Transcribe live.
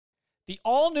The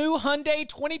all-new Hyundai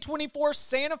 2024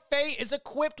 Santa Fe is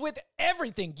equipped with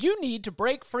everything you need to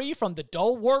break free from the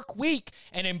dull work week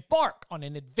and embark on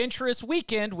an adventurous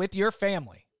weekend with your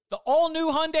family. The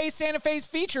all-new Hyundai Santa Fe's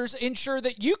features ensure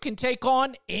that you can take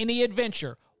on any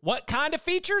adventure. What kind of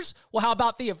features? Well, how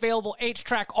about the available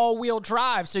H-Track all-wheel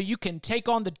drive so you can take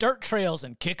on the dirt trails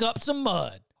and kick up some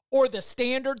mud? Or the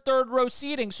standard third-row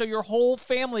seating so your whole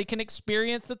family can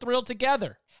experience the thrill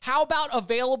together? How about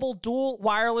available dual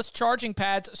wireless charging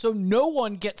pads so no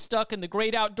one gets stuck in the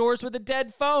great outdoors with a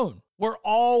dead phone? We're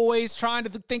always trying to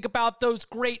think about those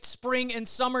great spring and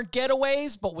summer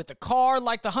getaways, but with a car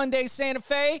like the Hyundai Santa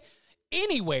Fe,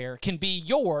 anywhere can be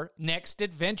your next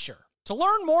adventure. To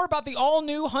learn more about the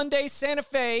all-new Hyundai Santa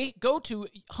Fe, go to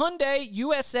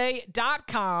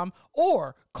HyundaiUSA.com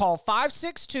or call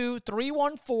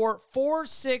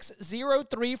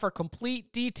 562-314-4603 for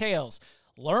complete details.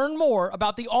 Learn more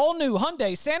about the all-new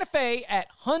Hyundai Santa Fe at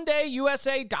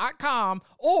HyundaiUSA.com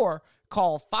or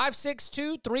call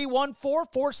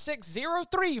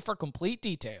 562-314-4603 for complete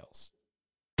details.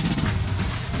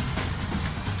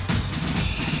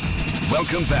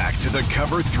 Welcome back to the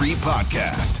Cover 3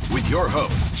 podcast with your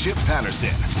hosts, Chip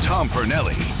Patterson, Tom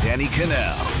Fornelli, Danny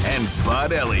Cannell, and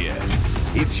Bud Elliott.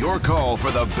 It's your call for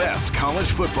the best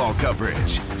college football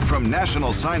coverage, from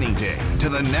National Signing Day to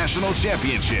the National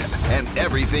Championship and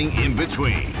everything in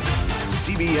between.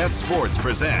 CBS Sports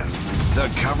presents the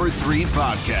Cover 3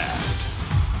 podcast.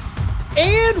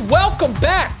 And welcome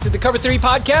back to the Cover 3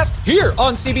 podcast here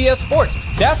on CBS Sports.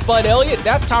 That's Bud Elliott,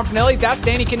 that's Tom Fornelli, that's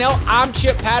Danny Cannell, I'm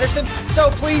Chip Patterson. So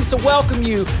pleased to welcome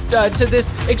you to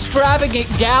this extravagant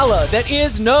gala that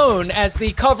is known as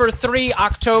the Cover 3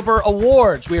 October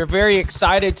Awards. We are very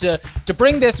excited to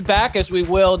bring this back, as we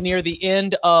will near the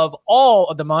end of all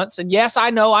of the months. And yes, I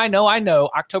know,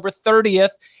 October 30th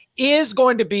is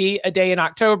going to be a day in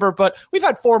October, but we've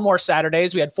had 4 more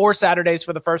Saturdays. We had 4 Saturdays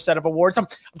for the first set of awards. I'm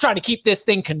trying to keep this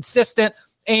thing consistent.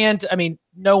 And I mean,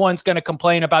 no one's going to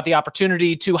complain about the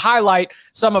opportunity to highlight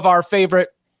some of our favorite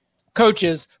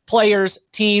coaches, players,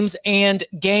 teams, and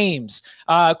games.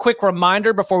 Quick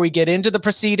reminder before we get into the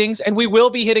proceedings, and we will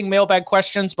be hitting mailbag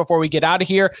questions before we get out of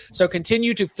here. So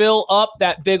continue to fill up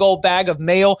that big old bag of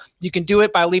mail. You can do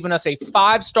it by leaving us a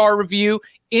 5-star review.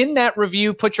 In that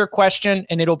review, put your question,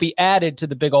 and it'll be added to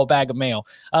the big old bag of mail.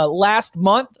 Last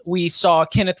month, we saw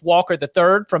Kenneth Walker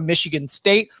III from Michigan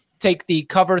State take the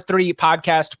Cover 3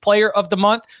 Podcast Player of the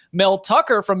Month. Mel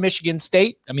Tucker from Michigan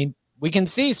State, we can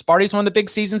see Sparty's one of the big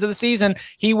seasons of the season.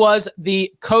 He was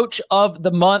the Coach of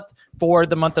the Month for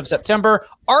the month of September.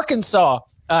 Arkansas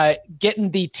getting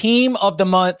the Team of the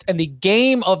Month, and the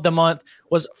Game of the Month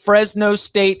was Fresno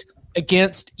State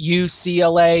against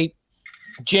UCLA.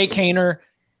 Jake Haener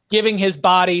giving his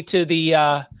body to the,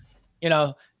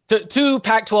 to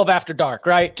Pac-12 After Dark,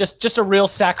 right? Just a real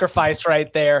sacrifice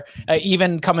right there,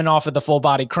 even coming off of the full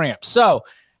body cramp. So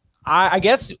I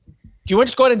guess, do you want to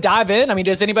just go ahead and dive in?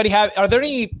 Does anybody are there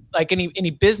any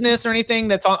business or anything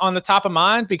that's on the top of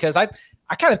mind? Because I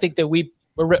kind of think that we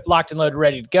were locked and loaded,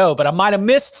 ready to go, but I might have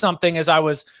missed something as I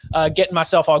was getting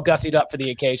myself all gussied up for the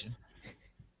occasion.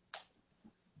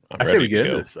 I say we get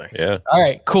into this thing. Yeah. All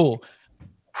right, cool.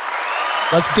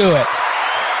 Let's do it.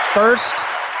 First,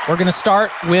 we're going to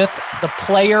start with the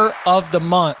Player of the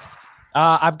Month.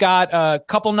 I've got a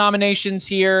couple nominations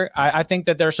here. I think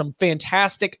that there's some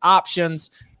fantastic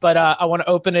options, but I want to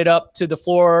open it up to the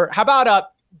floor. How about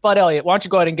Bud Elliott? Why don't you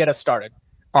go ahead and get us started?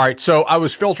 All right, so I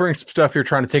was filtering some stuff here,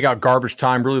 trying to take out garbage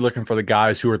time, really looking for the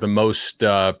guys who are the most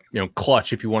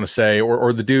clutch, if you want to say,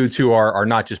 or the dudes who are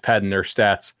not just padding their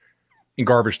stats in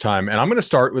garbage time. And I'm going to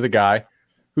start with a guy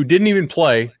who didn't even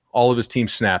play all of his team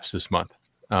snaps this month.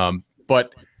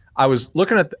 But I was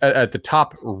looking at the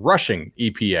top rushing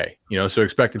EPA, so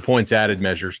expected points added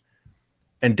measures.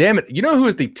 And damn it, you know who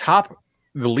is the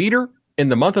leader in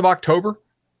the month of October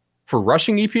for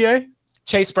rushing EPA?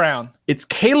 Chase Brown. It's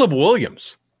Caleb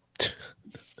Williams.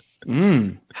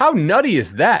 How nutty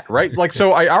is that, right?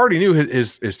 So I already knew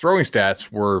his throwing stats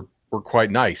were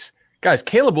quite nice. Guys,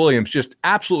 Caleb Williams, just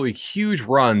absolutely huge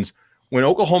runs when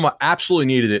Oklahoma absolutely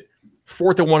needed it.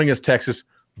 4th and 1 against Texas,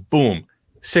 boom,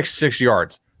 6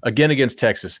 yards. Again against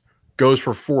Texas, goes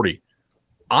for 40.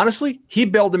 Honestly, he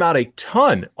bailed him out a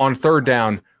ton on 3rd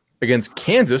down against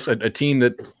Kansas, a team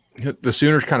that the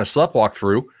Sooners kind of sleptwalked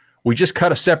through. We just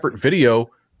cut a separate video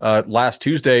last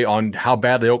Tuesday on how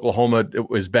badly Oklahoma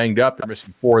was banged up. They're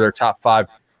missing 4 of their top 5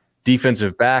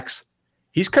 defensive backs.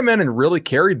 He's come in and really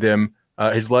carried them.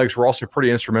 His legs were also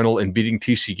pretty instrumental in beating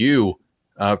TCU.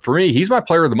 For me, he's my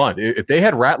Player of the Month. If they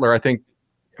had Rattler,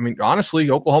 honestly,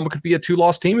 Oklahoma could be a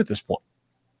 2-loss team at this point.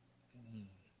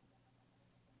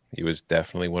 He was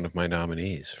definitely one of my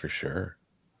nominees for sure.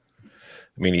 I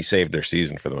mean, he saved their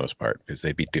season for the most part because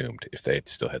they'd be doomed if they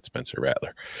still had Spencer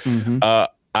Rattler.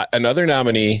 Another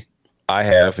nominee I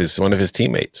have is one of his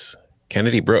teammates,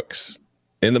 Kennedy Brooks.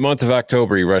 In the month of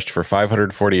October, he rushed for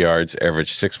 540 yards,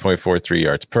 averaged 6.43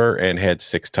 yards per, and had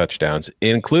 6 touchdowns,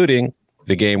 including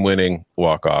the game-winning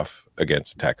walk-off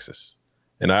against Texas.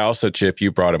 And I also, Chip,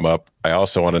 you brought him up. I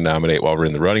also want to nominate, while we're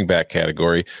in the running back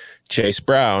category, Chase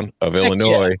Brown of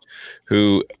Illinois,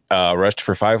 who rushed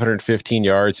for 515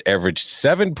 yards, averaged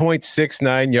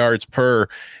 7.69 yards per,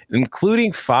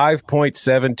 including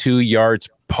 5.72 yards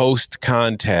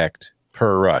post-contact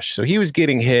per rush. So he was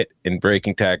getting hit and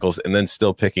breaking tackles and then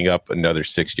still picking up another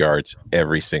 6 yards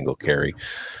every single carry.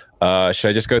 Should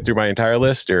I just go through my entire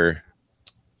list, or?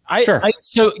 Sure.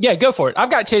 Go for it.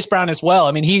 I've got Chase Brown as well.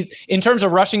 I mean, he, in terms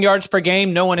of rushing yards per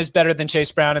game, no one is better than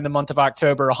Chase Brown in the month of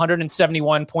October.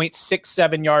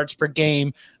 171.67 yards per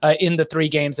game in the 3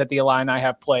 games that the Illini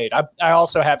have played. I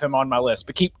also have him on my list,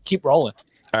 but keep rolling.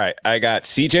 All right. I got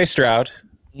CJ Stroud,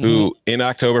 who in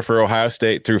October for Ohio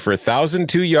State threw for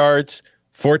 1,002 yards,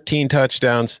 14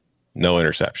 touchdowns, no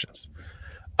interceptions.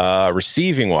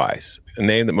 Receiving wise, a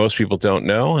name that most people don't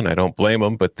know, and I don't blame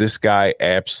them, but this guy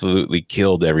absolutely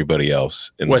killed everybody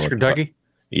else in West Kentucky.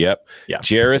 Yep. Yeah.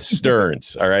 Jareth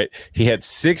Stearns. All right. He had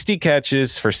 60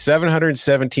 catches for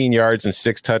 717 yards and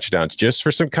 6 touchdowns. Just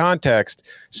for some context,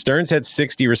 Stearns had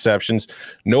 60 receptions.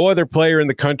 No other player in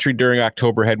the country during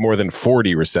October had more than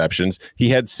 40 receptions. He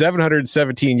had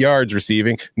 717 yards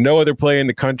receiving. No other player in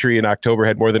the country in October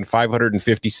had more than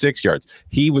 556 yards.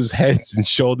 He was heads and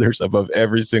shoulders above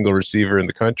every single receiver in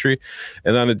the country.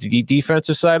 And on the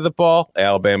defensive side of the ball,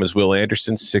 Alabama's Will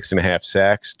Anderson, 6.5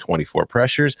 sacks, 24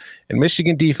 pressures, and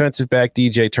Michigan defensive back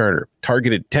DJ Turner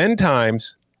targeted 10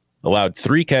 times, allowed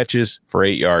 3 catches for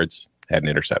 8 yards, had an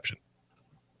interception.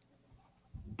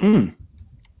 I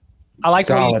like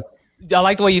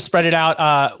the way you spread it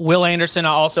out. Will Anderson, I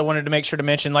also wanted to make sure to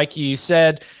mention, like you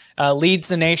said, leads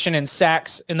the nation in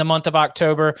sacks in the month of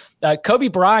October. Kobe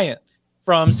Bryant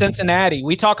from Cincinnati.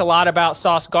 We talk a lot about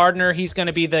Sauce Gardner. He's going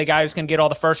to be the guy who's going to get all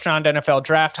the first-round NFL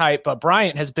draft hype, but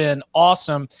Bryant has been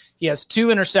awesome. He has 2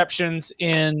 interceptions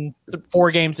in 4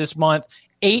 games this month,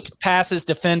 8 passes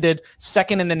defended,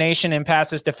 second in the nation in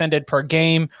passes defended per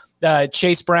game.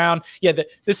 Chase Brown. Yeah, the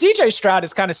CJ Stroud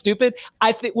is kind of stupid.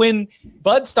 I think when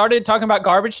Bud started talking about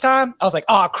garbage time, I was like,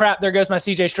 oh, crap, there goes my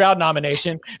CJ Stroud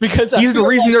nomination. Because he's the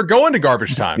reason they're going to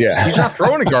garbage time. Yeah. He's not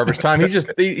throwing in garbage time.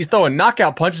 He's throwing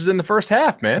knockout punches in the first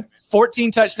half, man.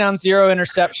 14 touchdowns, 0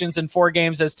 interceptions in 4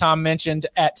 games, as Tom mentioned,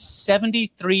 at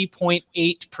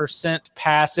 73.8%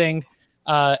 passing.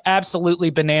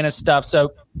 Absolutely banana stuff. So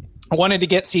I wanted to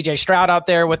get CJ Stroud out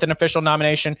there with an official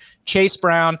nomination. Chase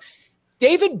Brown.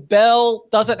 David Bell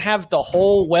doesn't have the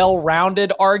whole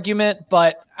well-rounded argument,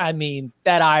 but I mean,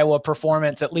 that Iowa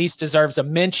performance at least deserves a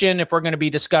mention if we're going to be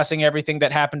discussing everything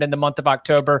that happened in the month of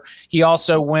October. He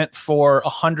also went for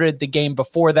 100 the game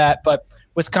before that, but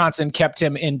Wisconsin kept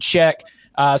him in check.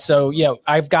 So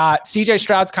I've got CJ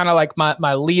Stroud's kind of like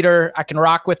my leader. I can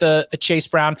rock with a Chase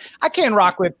Brown. I can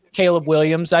rock with Caleb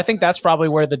Williams. I think that's probably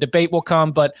where the debate will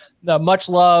come, but much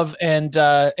love and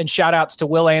shout outs to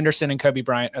Will Anderson and Kobe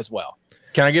Bryant as well.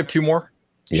 Can I give 2 more?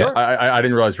 Sure. I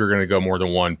didn't realize we were going to go more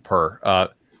than 1 per.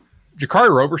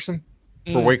 Jakari Roberson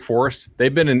for Wake Forest.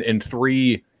 They've been in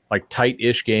 3 like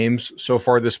tight-ish games so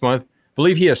far this month. I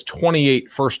believe he has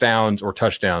 28 first downs or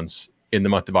touchdowns in the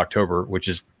month of October, which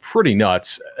is pretty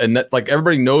nuts. And that, like,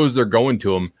 everybody knows they're going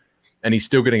to him, and he's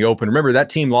still getting open. Remember, that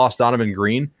team lost Donovan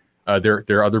Green,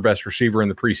 their other best receiver in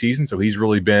the preseason, so he's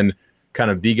really been kind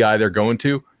of the guy they're going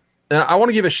to. And I want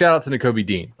to give a shout-out to Nakobe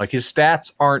Dean. Like, his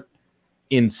stats aren't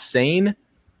insane,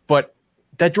 but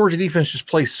that Georgia defense just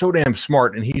plays so damn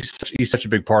smart, and he's such a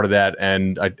big part of that.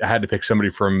 And I had to pick somebody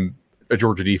from a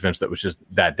Georgia defense that was just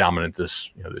that dominant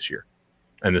this year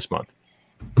and this month.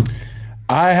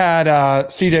 I had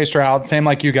CJ Stroud, same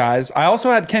like you guys. I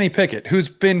also had Kenny Pickett, who's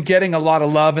been getting a lot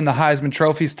of love in the Heisman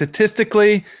Trophy.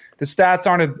 Statistically, the stats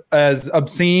aren't as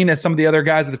obscene as some of the other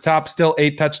guys at the top. Still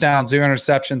 8 touchdowns, 0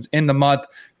 interceptions in the month,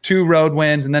 2 road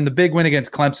wins, and then the big win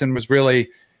against Clemson was really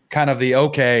kind of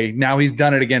now he's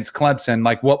done it against Clemson.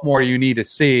 Like, what more you need to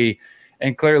see?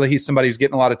 And clearly he's somebody who's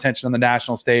getting a lot of attention on the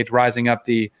national stage, rising up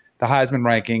the Heisman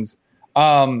rankings.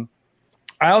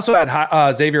 I also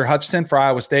had Xavier Hutchinson for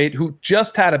Iowa State, who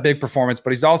just had a big performance,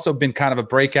 but he's also been kind of a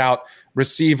breakout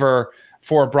receiver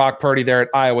for Brock Purdy there at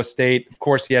Iowa State. Of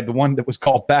course, he had the one that was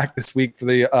called back this week for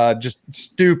the just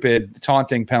stupid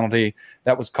taunting penalty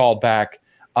that was called back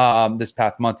this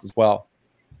past month as well.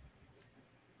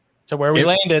 So where are we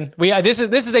landing? This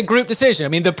is a group decision. I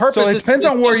mean, the purpose. So it depends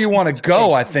on where you want to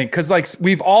go, I think, because like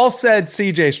we've all said,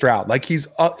 CJ Stroud, like he's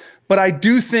up, but I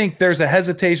do think there's a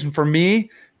hesitation for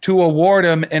me to award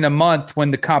him in a month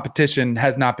when the competition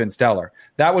has not been stellar.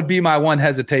 That would be my one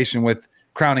hesitation with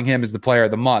crowning him as the player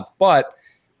of the month. But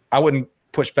I wouldn't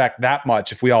push back that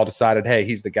much if we all decided, hey,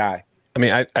 he's the guy. I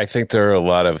mean, I think there are a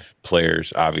lot of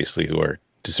players, obviously, who are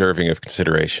deserving of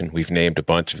consideration. We've named a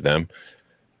bunch of them,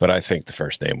 but I think the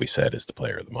first name we said is the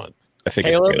player of the month. I think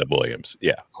it's Caleb Williams.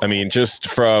 Yeah. I mean, just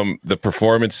from the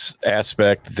performance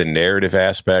aspect, the narrative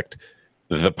aspect,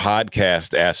 the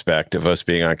podcast aspect of us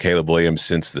being on Caleb Williams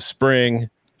since the spring,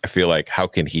 I feel like how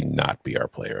can he not be our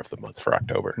player of the month for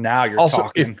October? Now you're also,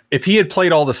 talking. If he had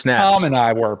played all the snaps. Tom and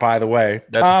I were, by the way.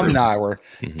 Tom and I were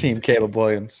team Caleb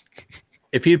Williams.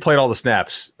 If he had played all the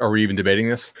snaps, are we even debating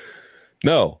this?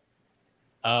 No.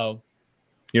 Oh.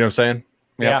 You know what I'm saying?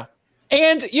 Yeah.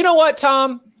 And you know what,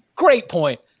 Tom? Great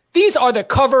point. These are the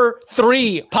Cover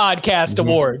 3 podcast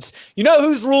awards. You know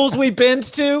whose rules we bend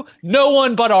to? No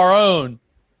one but our own.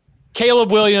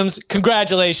 Caleb Williams,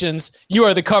 congratulations. You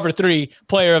are the Cover 3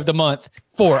 player of the month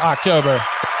for October.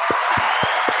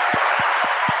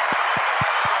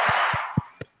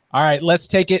 All right, let's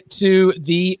take it to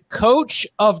the coach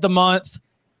of the month.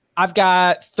 I've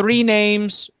got 3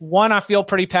 names. One I feel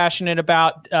pretty passionate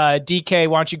about. DK,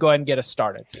 why don't you go ahead and get us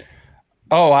started?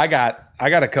 Oh, I got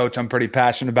a coach I'm pretty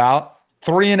passionate about.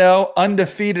 3-0,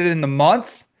 undefeated in the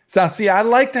month. So, see, I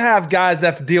like to have guys that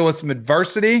have to deal with some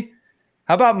adversity.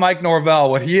 How about Mike Norvell,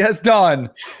 what he has done?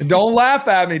 And don't laugh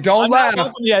at me. Don't laugh.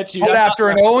 But after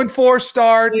an 0-4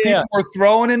 start, people are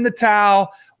throwing in the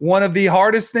towel. One of the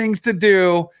hardest things to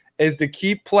do is to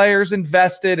keep players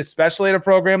invested, especially at a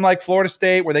program like Florida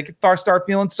State where they can start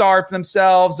feeling sorry for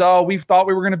themselves. Oh, we thought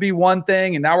we were going to be one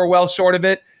thing, and now we're well short of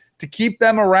it. To keep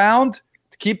them around,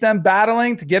 to keep them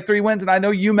battling, to get 3 wins. And I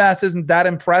know UMass isn't that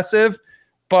impressive,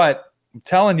 but I'm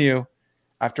telling you,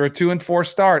 after a 2-4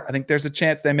 start, I think there's a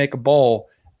chance they make a bowl.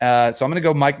 So I'm going to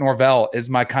go Mike Norvell is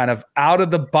my kind of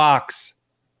out-of-the-box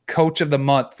coach of the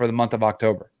month for the month of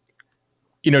October.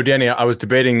 You know, Danny, I was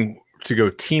debating to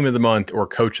go team of the month or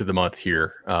coach of the month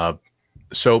here.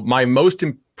 So my most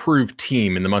improved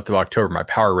team in the month of October, my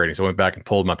power ratings, I went back and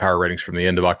pulled my power ratings from the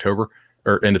end of October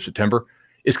or end of September,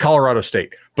 is Colorado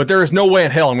State. But there is no way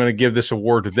in hell I'm going to give this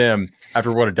award to them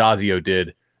after what Adazio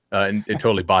did and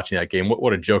totally botching that game.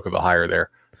 What a joke of a hire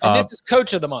there. And this is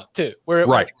coach of the month, too. We're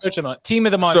right. Coach of the month. Team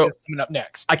of the month is coming up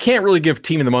next. I can't really give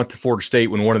team of the month to Florida State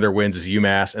when one of their wins is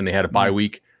UMass and they had a bye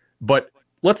week. But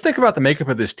let's think about the makeup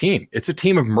of this team. It's a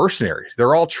team of mercenaries.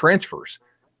 They're all transfers.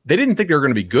 They didn't think they were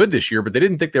going to be good this year, but they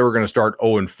didn't think they were going to start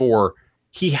 0-4.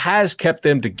 He has kept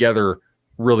them together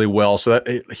really well. So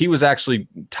that he was actually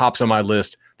tops on my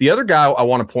list. The other guy I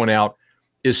want to point out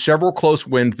is several close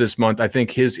wins this month. I think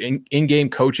his in-game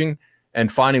coaching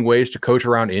and finding ways to coach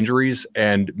around injuries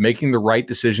and making the right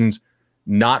decisions,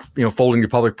 not folding your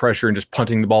public pressure and just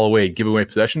punting the ball away, giving away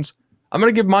possessions. I'm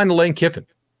going to give mine to Lane Kiffin.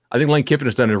 I think Lane Kiffin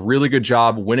has done a really good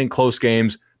job winning close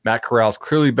games. Matt Corral's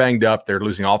clearly banged up. They're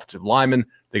losing offensive linemen.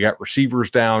 They got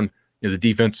receivers down. The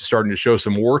defense is starting to show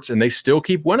some warts, and they still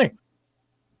keep winning.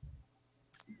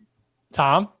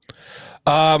 Tom?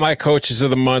 My coaches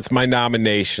of the month, my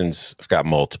nominations, I've got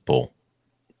multiple.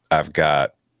 I've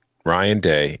got Ryan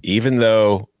Day. Even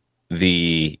though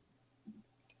the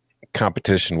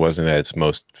competition wasn't at its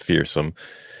most fearsome,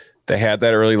 they had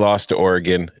that early loss to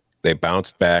Oregon. They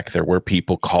bounced back. There were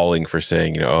people calling for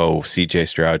saying, CJ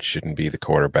Stroud shouldn't be the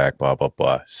quarterback, blah, blah,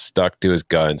 blah. Stuck to his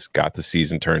guns, got the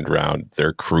season turned around.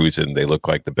 They're cruising. They look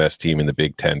like the best team in the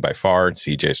Big Ten by far. And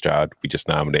CJ Stroud, we just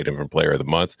nominated him for Player of the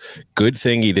Month. Good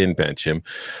thing he didn't bench him.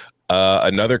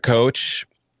 Another coach,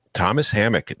 Thomas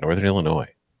Hammock at Northern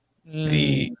Illinois.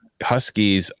 The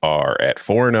Huskies are at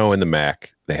 4-0 in the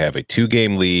MAC. They have a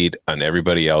 2-game lead on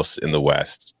everybody else in the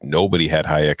West. Nobody had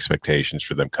high expectations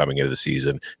for them coming into the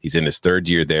season. He's in his 3rd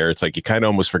year there. It's like you kind of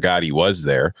almost forgot he was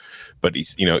there. But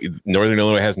he's, Northern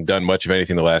Illinois hasn't done much of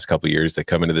anything the last couple of years. They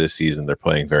come into this season, they're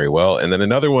playing very well. And then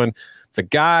another one, the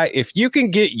guy, if you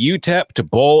can get UTEP to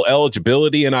bowl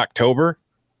eligibility in October,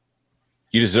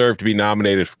 you deserve to be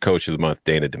nominated for Coach of the Month,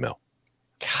 Dana DeMille.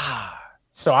 God.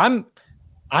 So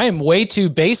I am way too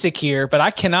basic here, but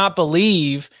I cannot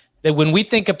believe that when we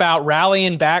think about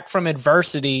rallying back from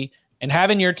adversity and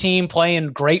having your team playing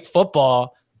great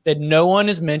football, that no one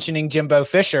is mentioning Jimbo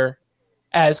Fisher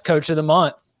as coach of the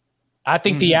month. I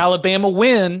think the Alabama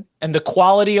win and the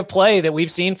quality of play that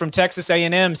we've seen from Texas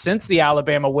A&M since the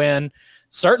Alabama win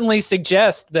certainly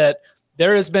suggests that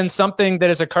there has been something that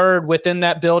has occurred within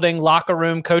that building, locker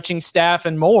room, coaching staff,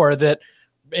 and more that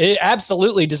it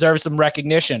absolutely deserves some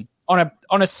recognition. on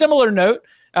a similar note,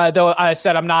 though I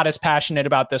said I'm not as passionate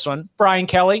about this one, Brian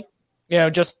Kelly,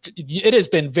 it has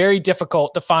been very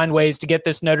difficult to find ways to get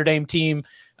this Notre Dame team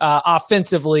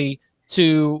offensively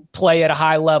to play at a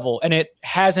high level. And it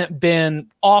hasn't been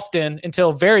often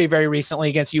until very, very recently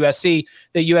against USC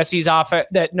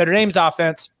that Notre Dame's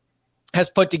offense has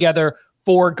put together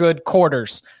 4 good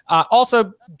quarters.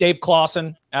 Also, Dave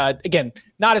Clawson, again,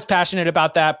 not as passionate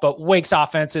about that, but Wake's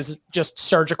offense is just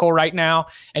surgical right now.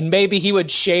 And maybe he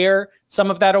would share some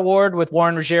of that award with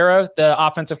Warren Ruggiero, the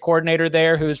offensive coordinator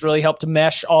there, who's really helped to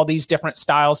mesh all these different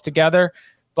styles together.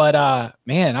 But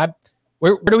man,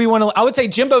 where do we want to? I would say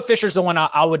Jimbo Fisher's the one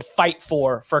I would fight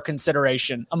for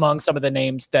consideration among some of the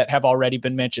names that have already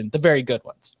been mentioned, the very good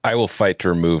ones. I will fight to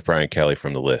remove Brian Kelly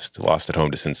from the list. Lost at home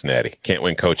to Cincinnati. Can't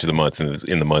win Coach of the Month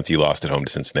in the month you lost at home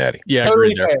to Cincinnati. Yeah,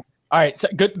 totally fair. All right, so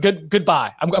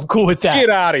goodbye. I'm cool with that. Get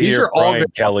out of here, Brian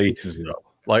Kelly.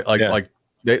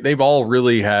 They've all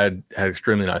really had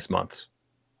extremely nice months.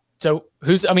 So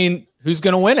who's going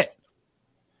to win it?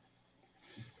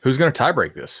 Who's going to tie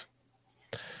break this?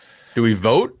 Do we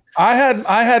vote? I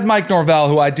had Mike Norvell,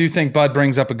 who I do think Bud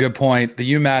brings up a good point.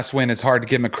 The UMass win is hard to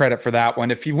give him a credit for that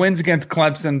one. If he wins against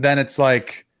Clemson, then it's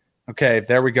like, okay,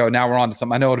 there we go. Now we're on to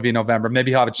something. I know it'll be November.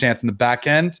 Maybe he'll have a chance in the back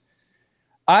end.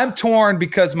 I'm torn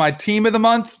because my team of the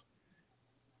month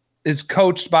is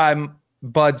coached by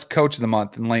Bud's coach of the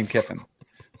month in Lane Kiffin.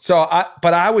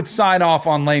 But I would sign off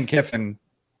on Lane Kiffin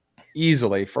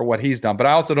easily for what he's done. But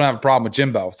I also don't have a problem with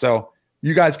Jimbo. So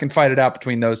you guys can fight it out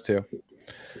between those two.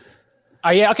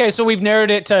 Yeah. Okay. So we've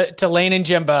narrowed it to Lane and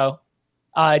Jimbo.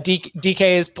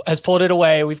 DK has pulled it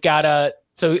away. We've got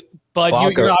so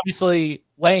Bud, you're obviously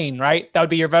Lane, right? That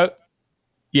would be your vote.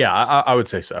 Yeah, I would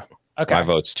say so. Okay. My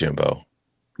vote's Jimbo.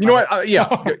 You know what?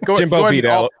 Go Jimbo beat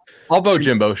Alabama. I'll vote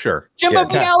Jimbo. Sure. Jimbo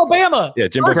beat Alabama. Yeah,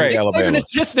 Jimbo beat Alabama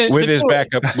with his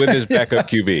backup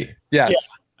QB. Yes.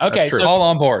 Yeah. Okay. So all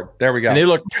on board. There we go. And they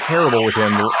look terrible with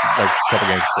him like a couple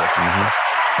games before. Mm-hmm.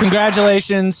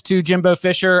 Congratulations to Jimbo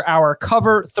Fisher, our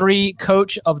Cover 3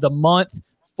 Coach of the Month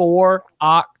for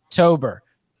October.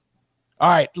 All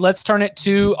right, let's turn it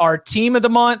to our Team of the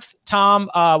Month.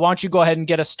 Tom, why don't you go ahead and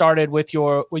get us started with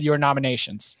your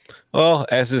nominations? Well,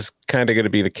 as is kind of going to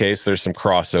be the case, there's some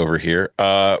crossover here.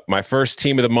 My first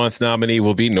Team of the Month nominee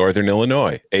will be Northern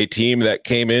Illinois, a team that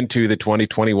came into the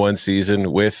 2021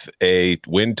 season with a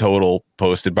win total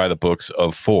posted by the books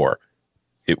of 4.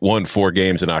 It won 4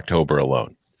 games in October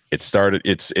alone. It's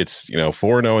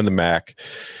 4-0 in the MAC.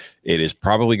 It is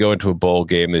probably going to a bowl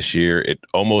game this year. It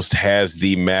almost has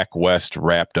the MAC West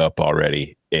wrapped up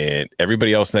already, and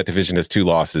everybody else in that division has 2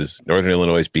 losses. Northern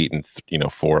Illinois has beaten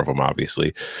 4 of them,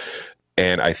 obviously,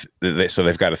 and so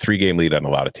they've got a 3-game lead on a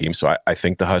lot of teams. So I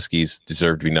think the Huskies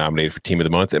deserve to be nominated for Team of the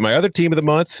Month. And my other Team of the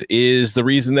Month is the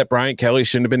reason that Brian Kelly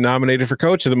shouldn't have been nominated for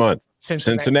Coach of the Month.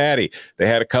 Cincinnati. They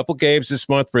had a couple games this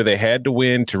month where they had to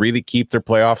win to really keep their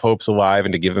playoff hopes alive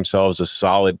and to give themselves a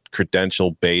solid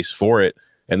credential base for it.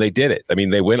 And they did it. I mean,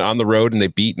 they went on the road and they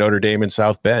beat Notre Dame in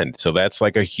South Bend. So that's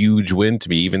like a huge win to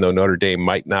me, even though Notre Dame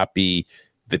might not be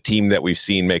the team that we've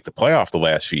seen make the playoff the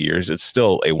last few years. It's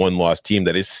still a 1-loss team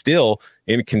that is still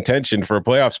in contention for a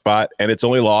playoff spot. And its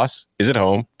only loss is at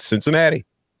home, Cincinnati.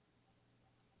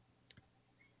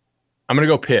 I'm going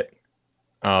to go Pitt.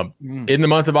 In the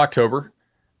month of October,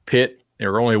 Pitt, they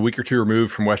were only a week or 2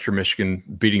 removed from Western Michigan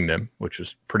beating them, which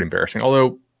was pretty embarrassing.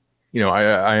 Although,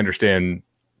 I understand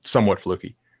somewhat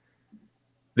fluky.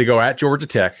 They go at Georgia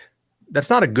Tech. That's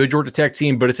not a good Georgia Tech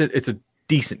team, but it's a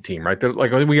decent team, right? They're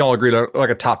like we all agree, they're like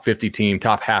a top 50 team,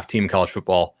 top half team in college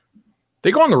football.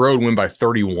 They go on the road and win by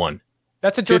 31.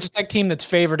 That's a Georgia Tech team that's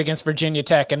favored against Virginia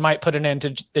Tech and might put an end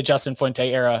to the Justin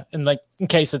Fuente era, in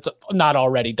case it's not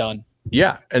already done.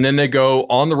 Yeah, and then they go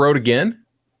on the road again,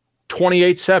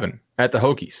 28-7 at the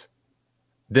Hokies.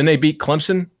 Then they beat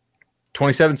Clemson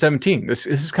 27-17. This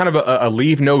is kind of a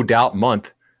leave no doubt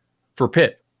month for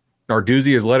Pitt.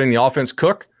 Narduzzi is letting the offense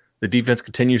cook. The defense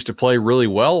continues to play really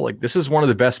well. Like, this is one of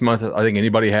the best months I think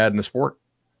anybody had in the sport.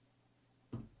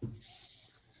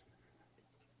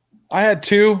 I had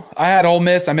 2. I had Ole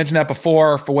Miss. I mentioned that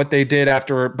before for what they did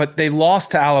after, but they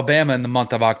lost to Alabama in the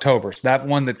month of October. So that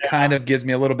one that kind of gives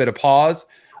me a little bit of pause.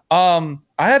 I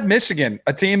had Michigan,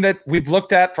 a team that we've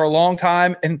looked at for a long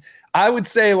time. And I would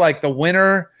say the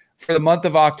winner for the month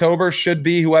of October should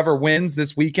be whoever wins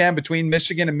this weekend between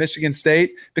Michigan and Michigan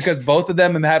State, because both of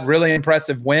them have had really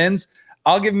impressive wins.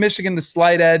 I'll give Michigan the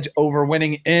slight edge over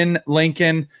winning in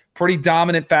Lincoln. Pretty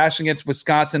dominant fashion against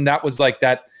Wisconsin. That was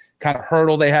that kind of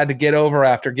hurdle they had to get over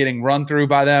after getting run through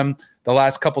by them the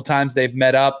last couple times they've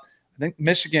met up. I think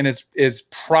Michigan is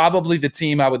probably the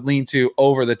team I would lean to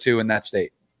over the 2 in that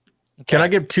state. Can I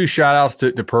give 2 shout outs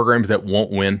to programs that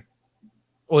won't win?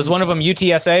 Was one of them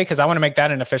UTSA? Because I want to make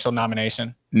that an official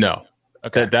nomination. No.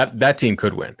 Okay. That team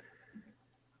could win.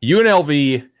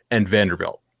 UNLV and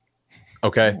Vanderbilt.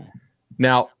 Okay.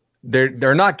 Now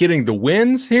they're not getting the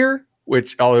wins here,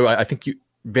 which although I think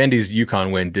Vandy's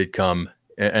UConn win did come,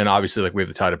 and obviously like we have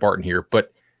the Tide of Barton here,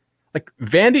 but like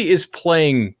Vandy is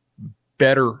playing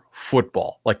better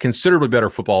football, like considerably better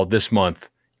football this month,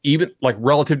 even like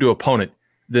relative to opponent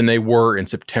than they were in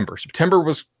September. September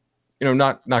was,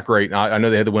 not great. I know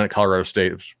they had the win at Colorado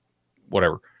State. It was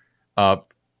whatever.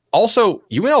 Also,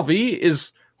 UNLV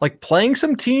is like playing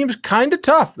some teams kind of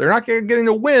tough. They're not getting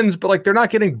the wins, but like they're not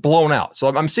getting blown out. So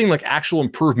I'm seeing like actual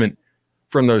improvement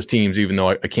from those teams, even though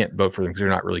I can't vote for them because they're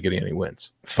not really getting any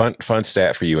wins. Fun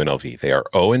stat for UNLV. They are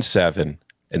 0-7,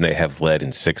 and they have led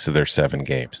in 6 of their 7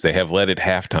 games. They have led at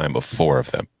halftime of 4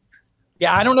 of them.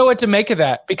 Yeah, I don't know what to make of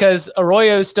that because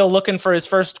Arroyo is still looking for his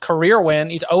first career win.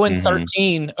 He's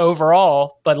 0-13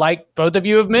 overall, but like both of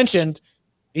you have mentioned,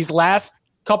 these last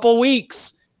couple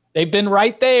weeks, they've been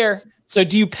right there. So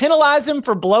do you penalize him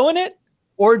for blowing it,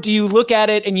 or do you look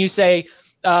at it and you say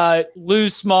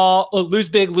lose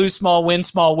big, lose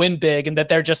small, win big, and that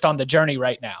they're just on the journey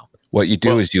right now? What you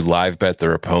do is you live bet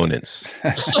their opponents.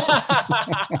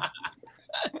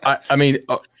 I mean,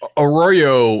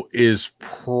 Arroyo is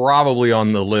probably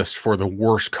on the list for the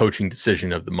worst coaching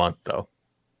decision of the month, though.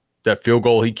 That field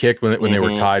goal he kicked when they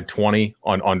were tied 20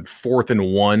 on 4th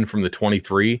and 1 from the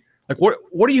 23. Like,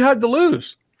 what do you have to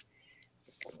lose?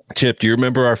 Chip, do you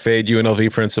remember our fade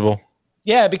UNLV principle?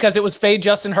 Yeah, because it was fade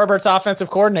Justin Herbert's offensive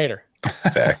coordinator.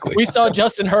 Exactly. We saw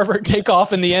Justin Herbert take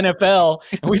off in the NFL,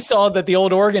 and we saw that the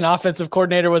old Oregon offensive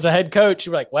coordinator was a head coach.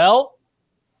 We're like, well,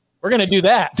 we're going to do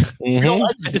that. We don't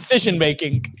like the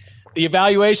decision-making, the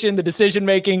evaluation, the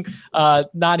decision-making,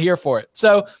 not here for it.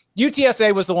 So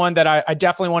UTSA was the one that I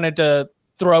definitely wanted to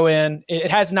throw in.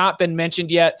 It has not been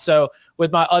mentioned yet. So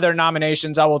with my other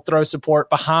nominations, I will throw support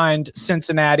behind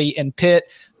Cincinnati and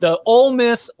Pitt. The Ole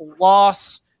Miss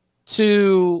loss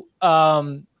to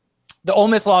Alabama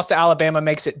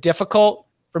makes it difficult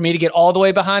for me to get all the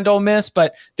way behind Ole Miss,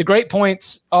 but the great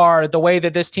points are the way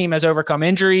that this team has overcome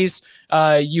injuries.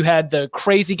 You had the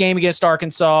crazy game against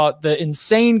Arkansas, the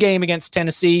insane game against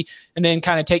Tennessee, and then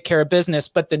kind of take care of business.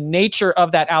 But the nature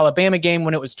of that Alabama game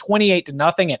when it was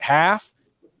 28-0 at half,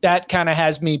 that kind of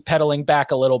has me pedaling back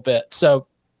a little bit. So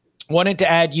wanted to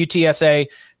add UTSA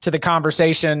to the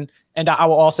conversation, and I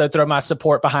will also throw my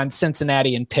support behind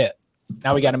Cincinnati and Pitt.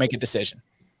 Now we got to make a decision.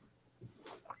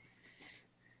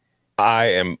 I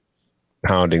am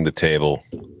pounding the table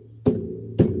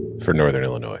for Northern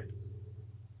Illinois.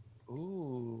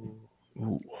 Ooh.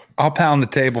 I'll pound the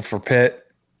table for Pitt.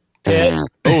 Pitt.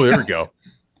 Oh, there we go.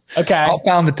 Okay. I'll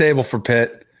pound the table for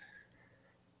Pitt.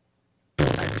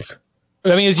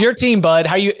 I mean, is your team, Bud?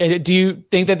 Do you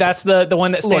think that that's the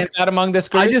one that stands out among this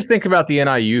group? I just think about the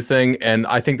NIU thing, and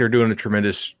I think they're doing a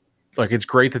tremendous. Like, it's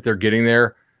great that they're getting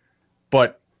there,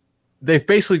 but they've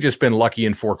basically just been lucky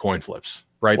in 4 coin flips,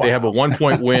 right? Wow. They have a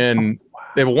 1-point win.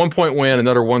 They have a 1-point win,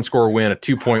 another 1-score win, a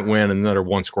 2-point win, and another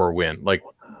 1-score win. Like,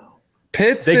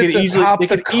 Pitt they could easily be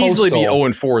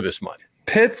 0-4 this month.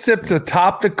 Pitt sits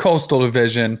atop the Coastal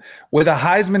Division with a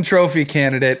Heisman Trophy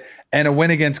candidate and a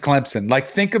win against Clemson. Like,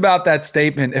 think about that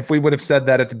statement if we would have said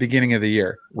that at the beginning of the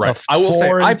year. Right. I will say,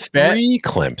 I bet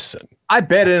Clemson. I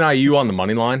bet NIU on the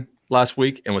money line last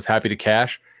week and was happy to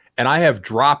cash. And I have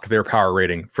dropped their power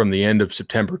rating from the end of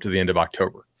September to the end of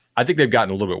October. I think they've gotten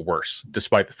a little bit worse,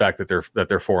 despite the fact that they're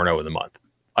 4-0 in the month.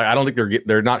 I don't think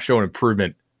they're not showing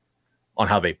improvement on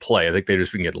how they play. I think they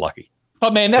just been getting lucky.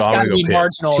 But man, that's got to be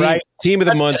marginal, right? Team of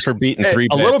the month for beating 3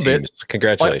 a little teams. bit.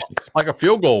 Congratulations. Like a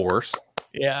field goal worse.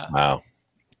 Yeah. Wow.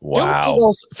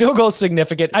 Field goals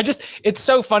significant. It's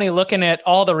so funny looking at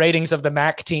all the ratings of the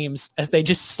MAC teams as they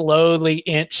just slowly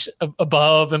inch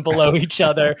above and below each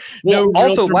other. Well,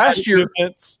 also last year,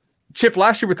 Chip,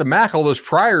 last year with the MAC, all those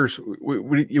priors,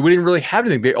 we didn't really have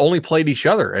anything. They only played each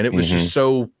other, and it was just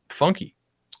so funky.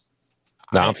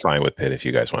 No, I'm fine with Pitt if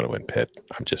you guys want to win Pitt.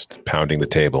 I'm just pounding the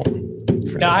table.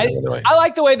 I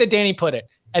like the way that Danny put it.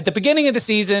 At the beginning of the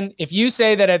season, if you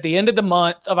say that at the end of the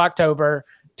month of October,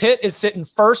 Pitt is sitting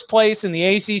first place in the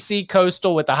ACC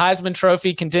Coastal with the Heisman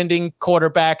Trophy contending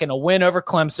quarterback and a win over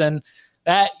Clemson,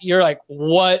 that you're like,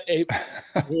 what,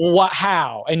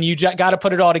 how? And you got to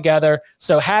put it all together.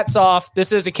 So hats off.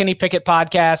 This is a Kenny Pickett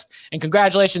podcast, and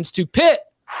congratulations to Pitt.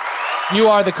 You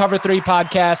are the Cover 3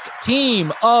 podcast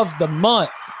team of the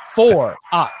month for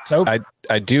October.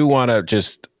 I do want to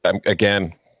just,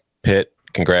 again, Pitt,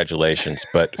 congratulations.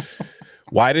 But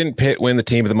why didn't Pitt win the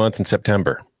team of the month in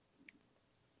September?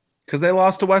 Because they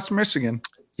lost to Western Michigan.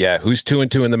 Yeah, who's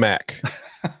 2-2 in the MAC?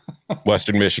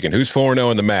 Western Michigan. Who's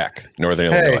 4-0 in the MAC?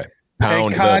 Northern Illinois.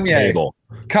 Pound the table.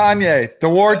 Kanye, the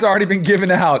award's already been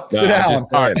given out. Sit down.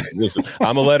 All right, listen,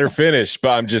 I'm gonna let her finish, but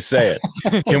I'm just saying.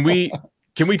 Can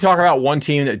we talk about one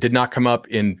team that did not come up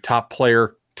in top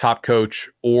player, top coach,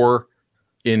 or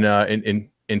in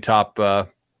top? Well,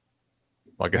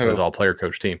 I guess it was all player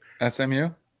coach team. SMU,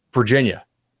 Virginia.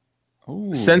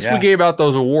 Ooh, Since we gave out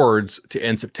those awards to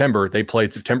end September, they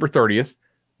played September 30th,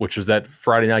 which was that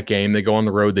Friday night game. They go on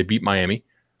the road. They beat Miami.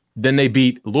 Then they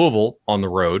beat Louisville on the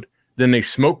road. Then they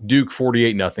smoked Duke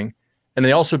 48-0. And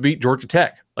they also beat Georgia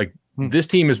Tech. Like, this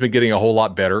team has been getting a whole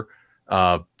lot better.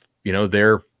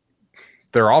 Their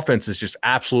offense is just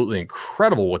absolutely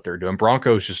incredible what they're doing.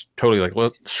 Broncos just totally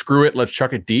like, screw it. Let's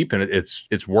chuck it deep. And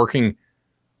it's working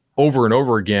over and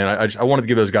over again. I wanted to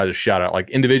give those guys a shout out. Like,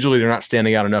 individually, they're not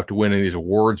standing out enough to win any of these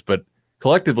awards, but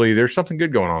collectively, there's something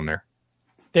good going on there.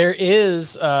 There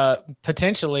is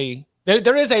potentially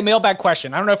there is a mailbag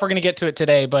question. I don't know if we're going to get to it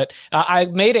today, but I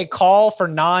made a call for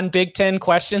non-Big Ten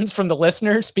questions from the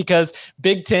listeners because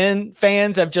Big Ten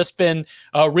fans have just been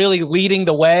really leading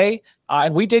the way,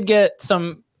 and we did get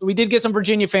some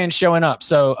Virginia fans showing up.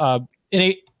 So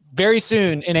very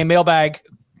soon in a mailbag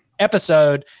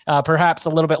episode, perhaps a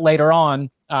little bit later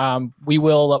on, we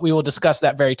will discuss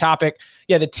that very topic.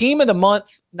 Yeah, the team of the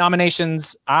month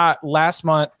nominations last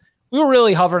month. We were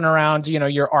really hovering around,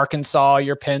 your Arkansas,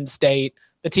 your Penn State,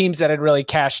 the teams that had really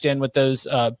cashed in with those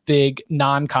big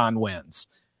non-con wins.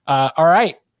 All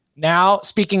right. Now,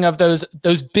 speaking of those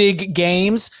big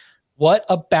games, what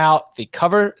about the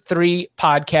Cover 3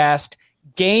 podcast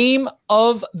game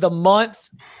of the month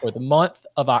for the month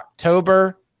of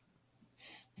October?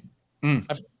 I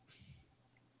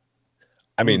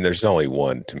mean, there's only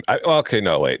one. Okay,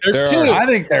 no, wait. There's two. I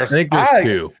think there's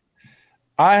two.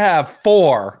 I have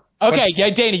four. Okay, yeah,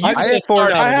 Danny, I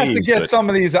have to get some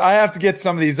of these. I have to get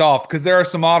some of these off because there are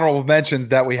some honorable mentions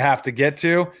that we have to get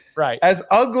to. Right. As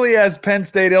ugly as Penn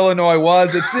State, Illinois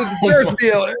was, it deserves to be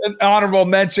an honorable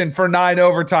mention for 9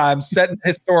 overtimes, setting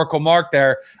historical mark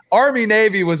there. Army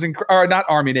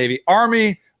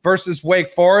versus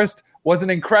Wake Forest was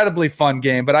an incredibly fun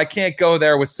game, but I can't go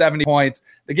there with 70 points.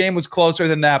 The game was closer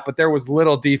than that, but there was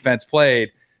little defense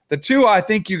played. The two I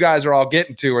think you guys are all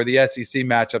getting to are the SEC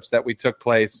matchups that we took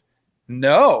place.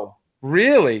 No,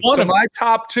 really. So my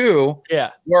top two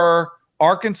were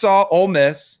Arkansas, Ole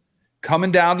Miss,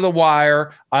 coming down to the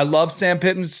wire. I love Sam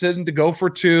Pittman's decision to go for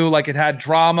 2. Like, it had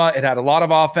drama. It had a lot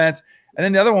of offense. And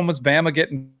then the other one was Bama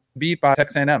getting beat by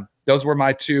Texas A&M. Those were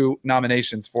my 2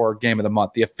 nominations for Game of the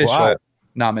Month, the official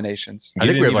nominations. I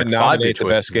think we have nominate the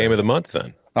best game of the month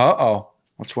then. Uh-oh.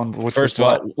 Which one? First of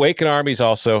all, Wake and Army's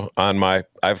also on I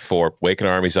have 4. Wake and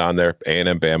Army's on there.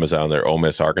 A&M Bama's on there. Ole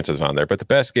Miss Arkansas's on there. But the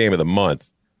best game of the month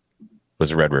was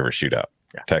the Red River Shootout.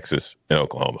 Yeah. Texas and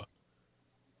Oklahoma.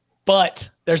 But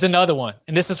there's another one.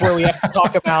 And this is where we have to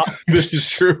talk about. This is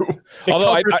true.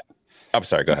 Although I'm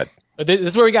sorry, go ahead. This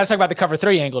is where we got to talk about the Cover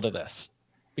 3 angle to this.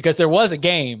 Because there was a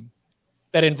game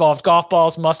that involved golf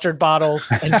balls, mustard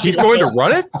bottles, and he's going to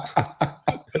run it?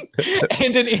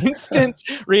 And an instant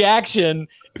reaction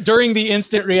during the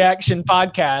Instant Reaction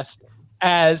podcast.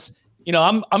 As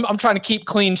I'm trying to keep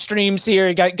clean streams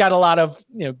here. Got a lot of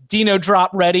Dino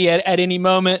drop ready at any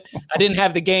moment. I didn't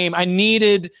have the game. I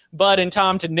needed Bud and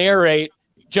Tom to narrate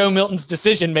Joe Milton's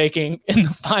decision making in the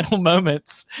final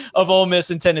moments of Ole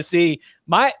Miss and Tennessee.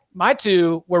 My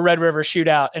 2 were Red River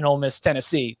Shootout and Ole Miss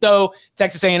Tennessee. Though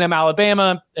Texas A&M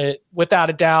Alabama, without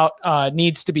a doubt,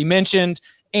 needs to be mentioned,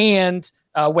 and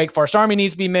Wake Forest Army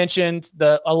needs to be mentioned.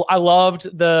 I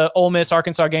loved the Ole Miss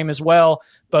Arkansas game as well,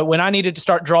 but when I needed to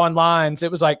start drawing lines,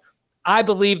 it was like, I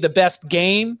believe the best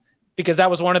game, because that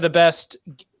was one of the best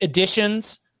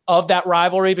editions of that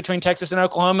rivalry between Texas and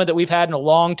Oklahoma that we've had in a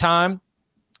long time.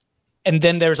 And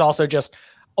then there's also just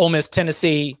Ole Miss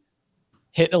Tennessee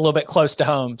hit a little bit close to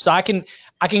home. So I can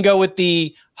go with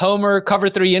the Homer Cover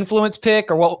 3 influence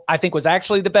pick, or what I think was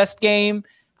actually the best game.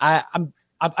 I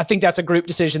think that's a group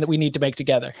decision that we need to make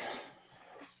together.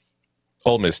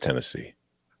 Ole Miss Tennessee.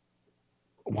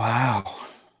 Wow.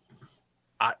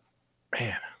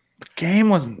 Man, the game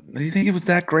wasn't. Do you think it was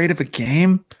that great of a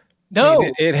game? No,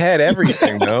 it had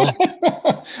everything, though.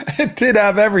 It did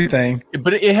have everything,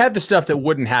 but it had the stuff that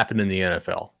wouldn't happen in the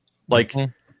NFL. Like,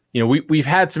 we've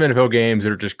had some NFL games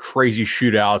that are just crazy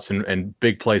shootouts and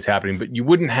big plays happening, but you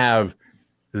wouldn't have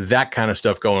that kind of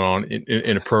stuff going on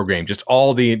in a pro game. Just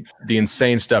all the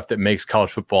insane stuff that makes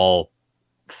college football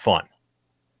fun.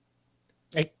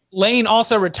 Lane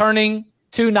also returning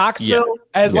to Knoxville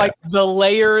as like the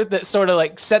layer that sort of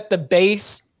like set the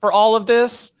base for all of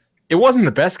this. It wasn't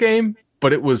the best game,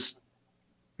 but it was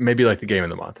maybe like the game of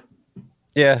the month.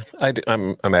 Yeah,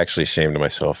 I'm actually ashamed of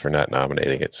myself for not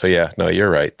nominating it. So yeah, no, you're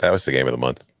right. That was the game of the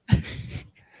month.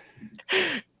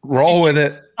 Roll with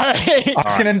it. All right.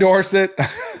 I can endorse it.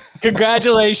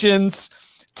 Congratulations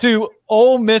to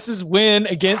Ole Miss's win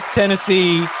against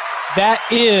Tennessee. That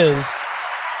is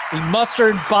the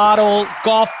mustard bottle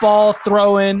golf ball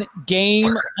throwing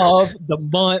game of the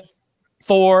month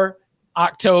for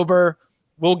October.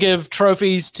 We'll give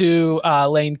trophies to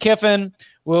Lane Kiffin.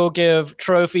 We'll give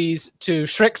trophies to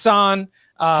Shrixon.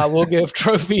 We'll give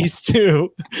trophies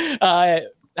to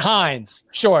Hines.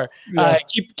 Sure. Yeah.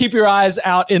 Keep your eyes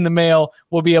out in the mail.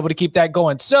 We'll be able to keep that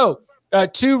going. So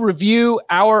to review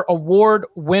our award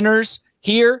winners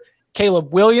here,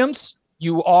 Caleb Williams,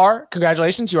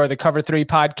 congratulations. You are the Cover 3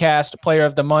 Podcast Player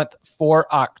of the Month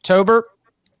for October.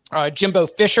 Jimbo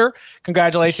Fisher,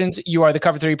 congratulations. You are the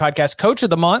Cover 3 Podcast Coach of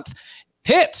the Month.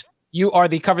 Pitt, you are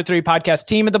the Cover 3 Podcast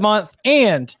Team of the Month.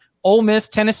 And Ole Miss,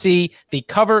 Tennessee, the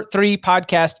Cover 3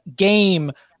 Podcast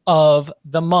Game of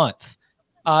the Month.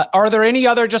 Are there any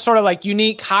other just sort of like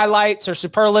unique highlights or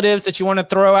superlatives that you want to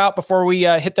throw out before we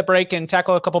hit the break and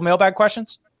tackle a couple mailbag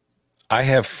questions? I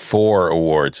have 4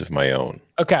 awards of my own.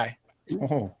 Okay.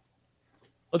 Oh.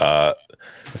 The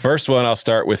first one, I'll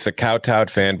start with the Kowtowed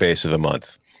fan base of the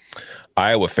month.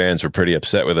 Iowa fans were pretty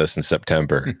upset with us in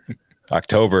September.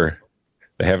 October,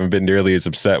 they haven't been nearly as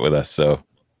upset with us. So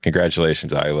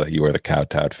congratulations, Iowa. You are the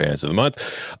Kowtowed fans of the month.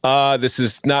 This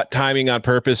is not timing on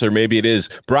purpose, or maybe it is.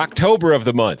 Brocktober of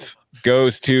the month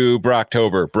goes to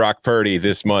Brocktober. Brock Purdy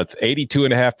this month,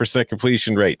 82.5%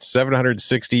 completion rate,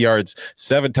 760 yards,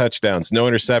 7 touchdowns, no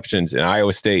interceptions, and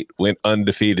Iowa State went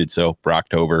undefeated. So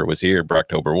Brocktober was here.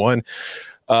 Brocktober won.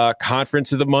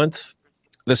 Conference of the month,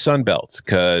 the Sun Belt,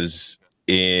 because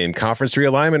in conference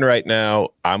realignment right now,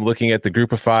 I'm looking at the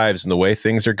group of 5s and the way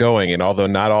things are going. And although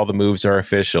not all the moves are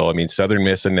official, I mean, Southern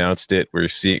Miss announced it. We're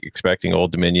expecting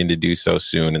Old Dominion to do so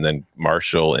soon, and then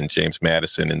Marshall and James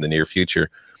Madison in the near future.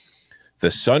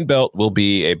 The Sun Belt will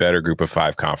be a better group of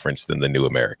 5 conference than the New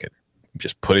American. I'm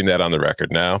just putting that on the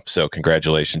record now. So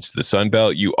congratulations to the Sun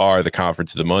Belt. You are the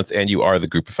conference of the month, and you are the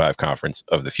group of 5 conference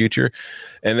of the future.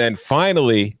 And then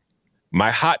finally,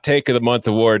 my hot take of the month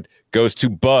award goes to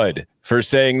Bud for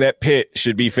saying that Pitt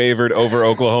should be favored over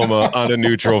Oklahoma on a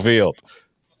neutral field.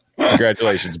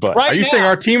 Congratulations, Bud. Are you saying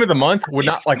our team of the month would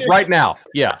not, like right now?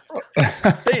 Yeah.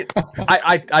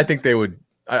 I think they would.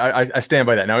 I stand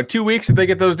by that. Now, in 2 weeks, if they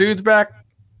get those dudes back,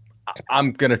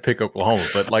 I'm going to pick Oklahoma.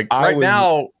 But like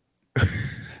now,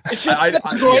 it's just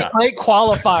such a great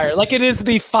qualifier. Like it is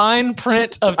the fine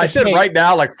print of the I said tape. right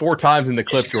now like 4 times in the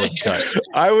clip Jordan cut.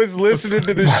 I was listening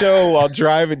to the show while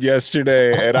driving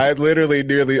yesterday, and I literally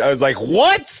I was like,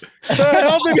 what the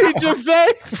hell did he just say?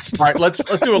 All right, let's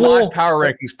do a live power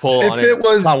rankings poll on it. It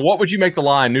was, Tom, what would you make the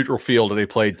line neutral field if they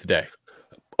played today?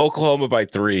 Oklahoma by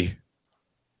 3.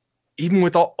 Even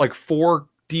with all like 4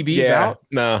 DBs out?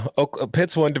 No.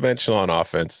 Pitt's one-dimensional on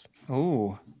offense.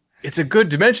 ooh. It's a good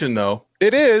dimension, though.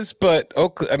 It is, but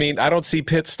I don't see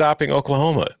Pitt stopping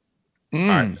Oklahoma. Mm. All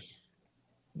right.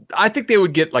 I think they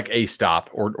would get like a stop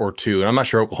or 2, and I'm not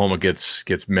sure Oklahoma gets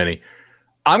many.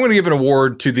 I'm going to give an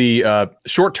award to the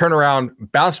short turnaround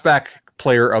bounce back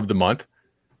player of the month.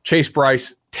 Chase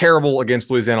Bryce, terrible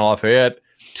against Louisiana Lafayette.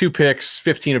 2 picks,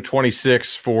 15 of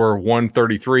 26 for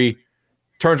 133.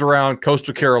 Turns around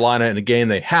Coastal Carolina in a game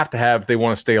they have to have if they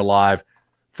want to stay alive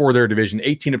for their division.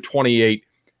 18 of 28,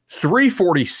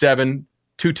 347,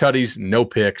 2 tutties, no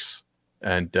picks,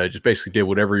 and just basically did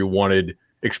whatever he wanted.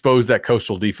 Exposed that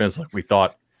Coastal defense like we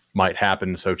thought might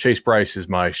happen. So Chase Bryce is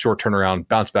my short turnaround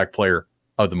bounce back player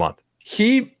of the month.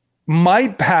 He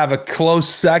might have a close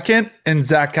second in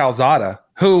Zach Calzada,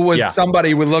 who was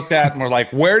somebody we looked at and were like,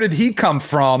 where did he come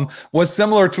from? Was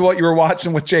similar to what you were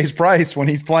watching with Chase Bryce when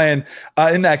he's playing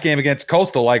in that game against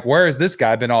Coastal. Like, where has this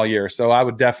guy been all year? So I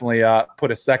would definitely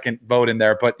put a second vote in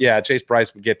there. But yeah, Chase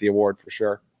Bryce would get the award for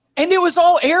sure. And it was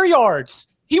all air yards.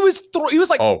 He was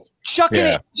like chucking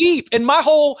it deep. And my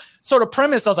whole sort of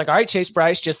premise, I was like, all right, Chase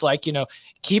Bryce, just like,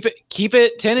 keep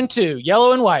it 10 and 2,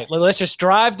 yellow and white. Let's just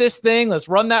drive this thing. Let's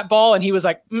run that ball. And he was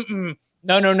like,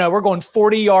 no. We're going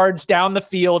 40 yards down the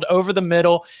field over the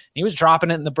middle. He was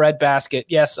dropping it in the breadbasket.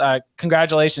 Yes.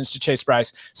 Congratulations to Chase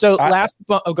Bryce. So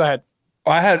go ahead.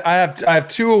 I have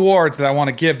 2 awards that I want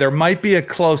to give. There might be a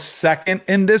close second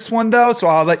in this one though. So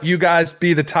I'll let you guys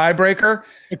be the tiebreaker.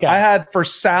 Okay. I had for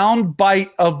sound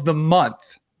bite of the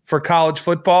month for college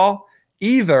football,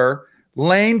 either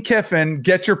Lane Kiffin,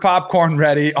 get your popcorn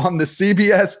ready on the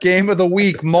CBS game of the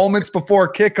week, moments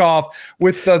before kickoff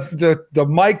with the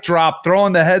mic drop,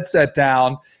 throwing the headset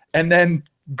down, and then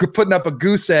putting up a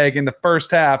goose egg in the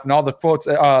first half and all the quotes,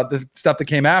 the stuff that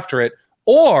came after it?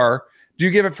 Or do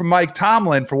you give it from Mike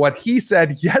Tomlin for what he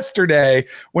said yesterday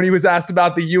when he was asked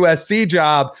about the USC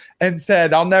job and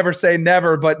said, I'll never say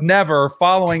never, but never,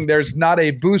 following there's not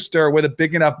a booster with a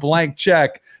big enough blank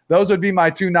check? Those would be my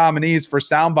 2 nominees for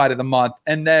soundbite of the month.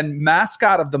 And then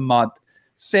mascot of the month,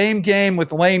 same game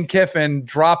with Lane Kiffin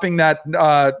dropping that,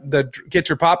 the get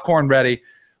your popcorn ready.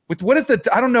 With what is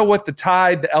I don't know what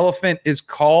the elephant is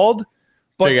called,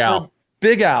 but Big Al.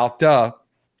 Big Al, duh.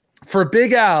 For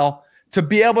Big Al to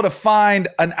be able to find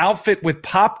an outfit with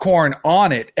popcorn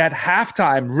on it at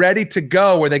halftime, ready to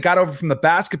go, where they got over from the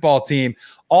basketball team,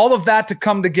 all of that to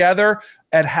come together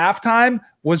at halftime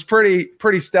was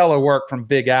pretty stellar work from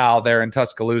Big Al there in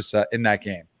Tuscaloosa in that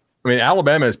game. I mean,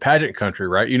 Alabama is pageant country,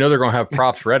 right? You know they're going to have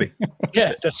props ready.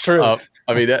 Yeah, that's true.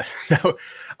 I mean,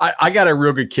 I got a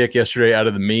real good kick yesterday out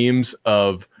of the memes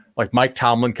of like Mike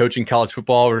Tomlin coaching college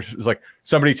football. Where it was like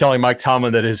somebody telling Mike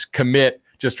Tomlin that his commit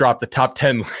just dropped the top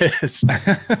 10 list.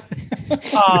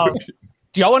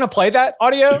 Do y'all want to play that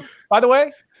audio, by the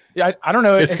way? Yeah, I don't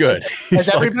know. It's good. Has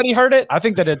everybody heard it? I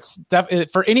think that it's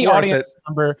for any audience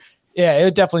member. Yeah, it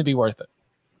would definitely be worth it.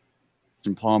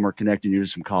 And Palmer connecting you to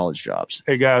some college jobs.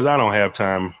 Hey, guys, I don't have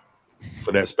time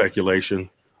for that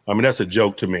speculation. I mean, that's a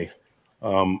joke to me.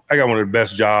 I got one of the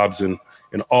best jobs in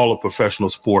all of professional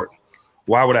sport.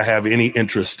 Why would I have any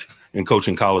interest in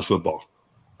coaching college football?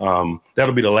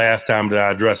 That'll be the last time that I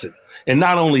address it. And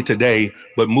not only today,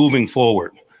 but moving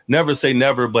forward. Never say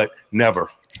never, but never.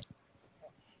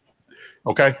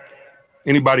 Okay?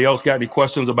 Anybody else got any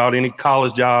questions about any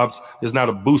college jobs? There's not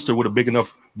a booster with a big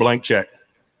enough blank check.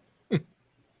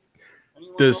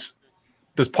 Does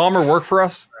Palmer work for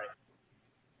us?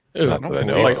 Not that I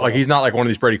know. Like he's not like one of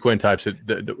these Brady Quinn types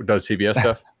that does CBS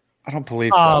stuff. I don't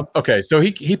believe so. Okay, so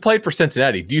he played for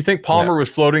Cincinnati. Do you think Palmer was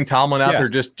floating Tomlin out there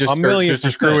just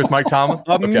to screw with Mike Tomlin?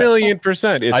 A million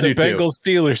percent. It's a Bengals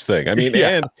Steelers thing. I mean,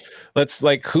 and let's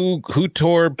like who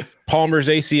tore Palmer's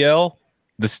ACL?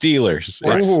 The Steelers.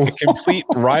 It's a complete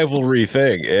rivalry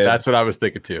thing. And that's what I was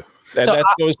thinking too. And that's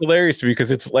what was hilarious to me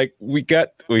because it's like we've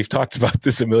talked about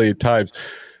this a million times.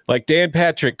 Like Dan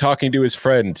Patrick talking to his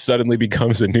friend suddenly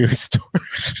becomes a news story.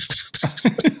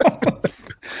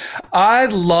 I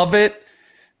love it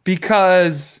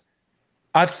because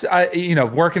I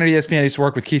working at ESPN, I used to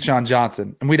work with Keyshawn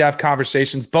Johnson, and we'd have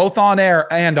conversations both on air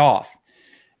and off.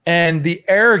 And the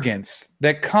arrogance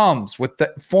that comes with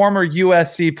the former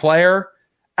USC player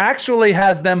actually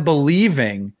has them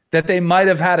believing that they might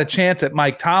have had a chance at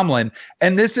Mike Tomlin.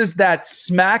 And this is that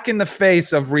smack in the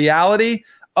face of reality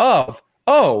of,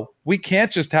 we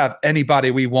can't just have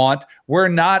anybody we want. We're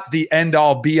not the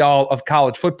end-all, be-all of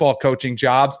college football coaching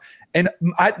jobs. And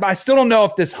I still don't know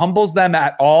if this humbles them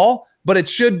at all, but it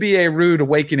should be a rude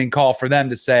awakening call for them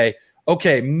to say,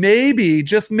 okay, maybe,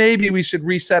 just maybe we should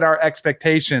reset our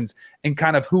expectations and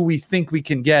kind of who we think we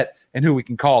can get and who we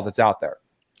can call that's out there.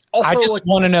 Also, I just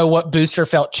want to know what booster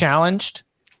felt challenged.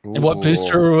 And what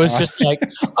booster was just like,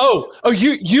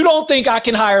 you don't think I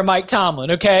can hire Mike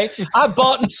Tomlin, okay? I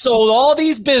bought and sold all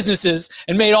these businesses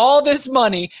and made all this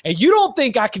money, and you don't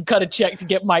think I can cut a check to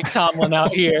get Mike Tomlin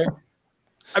out here?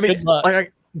 I mean,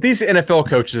 like these NFL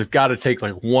coaches have got to take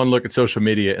like one look at social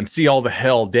media and see all the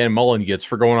hell Dan Mullen gets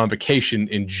for going on vacation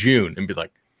in June and be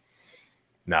like,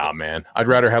 nah, man, I'd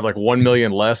rather have like 1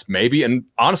 million less, maybe. And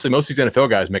honestly, most of these NFL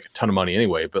guys make a ton of money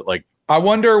anyway, but like, I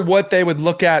wonder what they would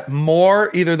look at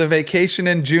more, either the vacation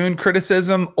in June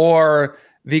criticism or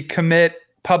the commit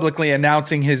publicly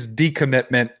announcing his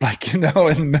decommitment, like, in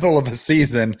the middle of a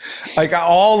season, like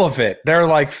all of it. They're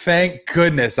like, thank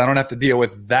goodness I don't have to deal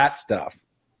with that stuff.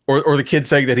 Or the kid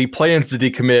saying that he plans to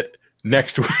decommit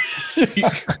next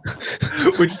week,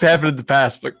 which has happened in the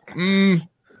past. But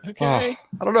okay,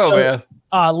 I don't know, man.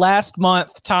 Last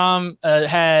month, Tom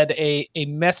had a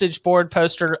message board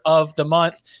poster of the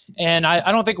month, and I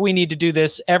don't think we need to do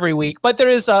this every week, but there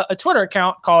is a Twitter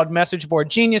account called Message Board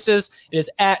Geniuses. It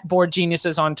is at Board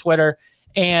Geniuses on Twitter,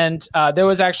 and there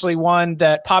was actually one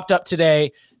that popped up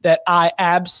today that I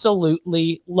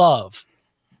absolutely love.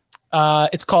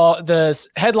 It's called, the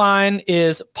headline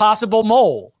is "Possible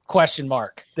Mole?" ?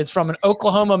 It's from an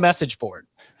Oklahoma message board.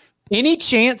 Any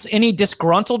chance any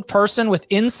disgruntled person with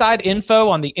inside info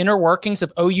on the inner workings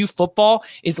of OU football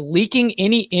is leaking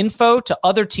any info to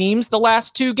other teams the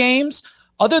last 2 games?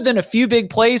 Other than a few big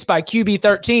plays by QB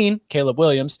 13, Caleb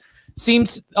Williams,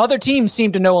 other teams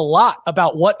seem to know a lot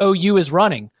about what OU is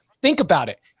running. Think about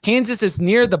it. Kansas is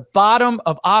near the bottom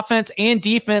of offense and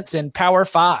defense in Power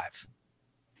 5,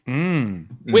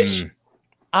 which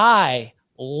I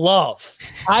love.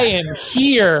 I am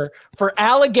here for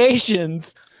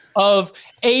allegations of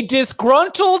a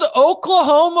disgruntled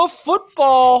Oklahoma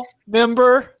football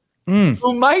member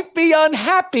who might be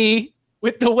unhappy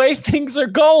with the way things are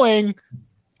going.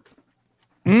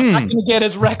 I'm not going to get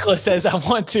as reckless as I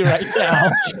want to right now.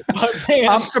 But man,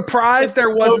 I'm surprised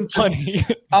there wasn't funny.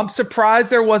 I'm surprised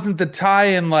there wasn't the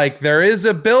tie-in. Like, there is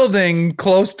a building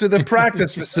close to the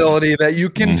practice facility that you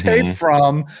can tape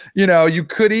from. You know, you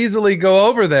could easily go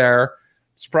over there.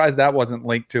 Surprised that wasn't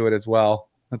linked to it as well.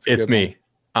 It's me.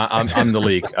 I'm the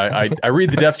league. I read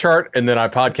the depth chart and then I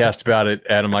podcast about it,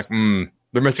 and I'm like,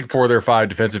 they're missing 4 of their 5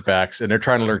 defensive backs, and they're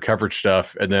trying to learn coverage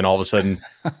stuff. And then all of a sudden,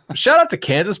 shout out to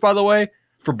Kansas, by the way,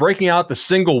 for breaking out the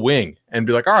single wing and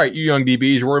be like, all right, you young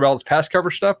DBs, you're worried about this pass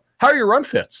coverage stuff. How are your run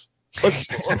fits?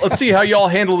 Let's see how y'all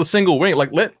handle the single wing.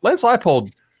 Like Lance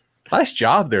Leipold, nice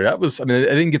job there. That was, I mean, I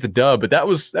didn't get the dub, but that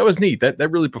was neat. That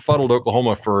really befuddled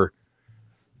Oklahoma for,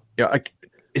 like,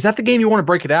 is that the game you want to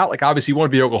break it out? Like, obviously you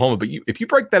want to be Oklahoma, but if you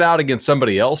break that out against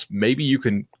somebody else, maybe you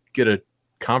can get a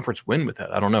conference win with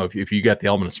that. I don't know if you got the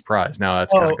element of surprise. Now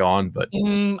that's kind of gone, but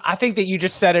I think that you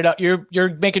just set it up.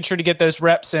 You're making sure to get those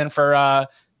reps in for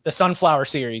the Sunflower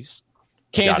Series.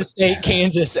 Kansas State,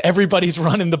 Kansas. Everybody's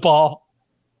running the ball.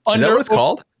 Is that what it's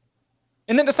called?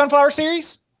 Isn't it the Sunflower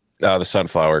Series? The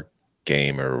Sunflower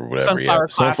game or whatever.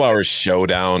 Sunflower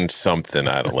Showdown something.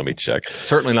 I don't. Let me check.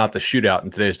 Certainly not the shootout in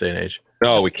today's day and age.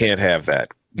 No, we can't have that.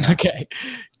 Okay.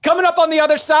 Coming up on the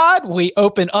other side, we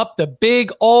open up the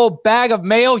big old bag of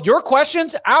mail. Your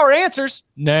questions, our answers,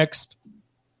 next.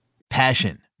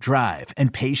 Passion, drive,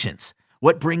 and patience.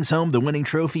 What brings home the winning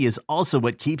trophy is also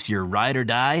what keeps your ride or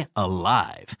die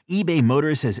alive. eBay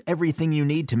Motors has everything you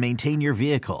need to maintain your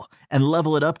vehicle and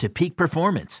level it up to peak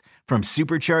performance, from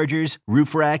superchargers,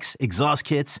 roof racks, exhaust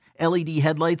kits, LED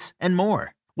headlights, and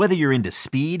more. Whether you're into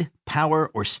speed, power,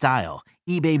 or style,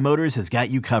 eBay Motors has got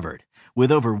you covered.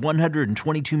 With over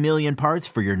 122 million parts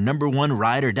for your number one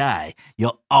ride or die,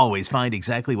 you'll always find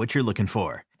exactly what you're looking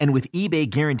for. And with eBay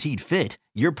Guaranteed Fit,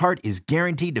 your part is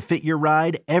guaranteed to fit your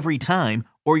ride every time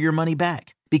or your money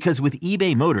back. Because with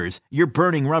eBay Motors, you're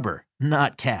burning rubber,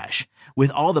 not cash.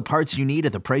 With all the parts you need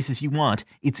at the prices you want,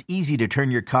 it's easy to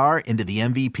turn your car into the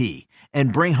MVP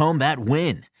and bring home that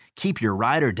win. Keep your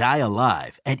ride or die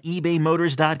alive at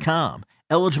ebaymotors.com.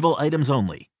 Eligible items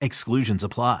only. Exclusions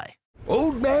apply.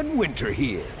 Old Man Winter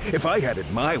here. If I had it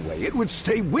my way, it would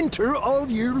stay winter all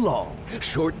year long.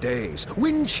 Short days,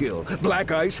 wind chill,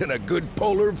 black ice, and a good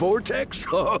polar vortex.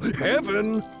 Oh,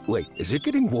 heaven. Wait, is it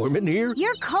getting warm in here?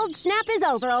 Your cold snap is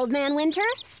over, Old Man Winter.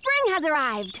 Spring has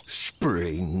arrived.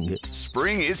 Spring.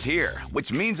 Spring is here,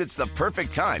 which means it's the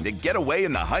perfect time to get away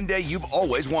in the Hyundai you've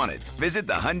always wanted. Visit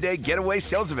the Hyundai Getaway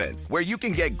Sales Event, where you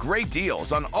can get great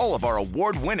deals on all of our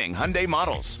award-winning Hyundai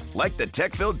models, like the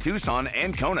tech-filled Tucson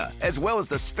and Kona, as well as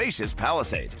the spacious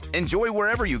Palisade. Enjoy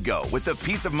wherever you go with the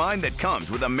peace of mind that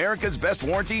comes with America's best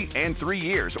warranty and 3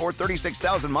 years or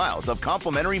 36,000 miles of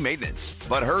complimentary maintenance.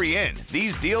 But hurry in,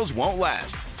 these deals won't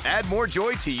last. Add more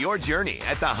joy to your journey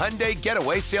at the Hyundai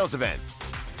Getaway Sales Event.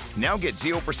 Now get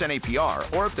 0%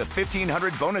 APR or up to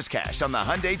 $1,500 bonus cash on the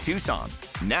Hyundai Tucson.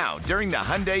 Now, during the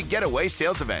Hyundai Getaway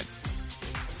Sales Event.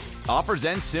 Offers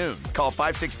end soon. Call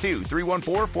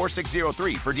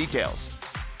 562-314-4603 for details.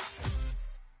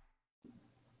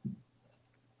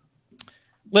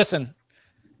 Listen,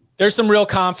 there's some real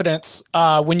confidence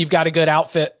when you've got a good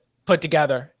outfit put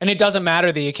together, and it doesn't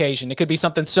matter the occasion. It could be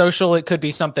something social. It could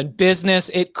be something business.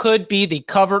 It could be the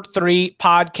Cover 3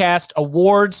 Podcast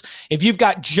Awards. If you've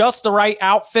got just the right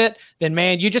outfit, then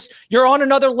man, you're on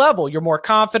another level. You're more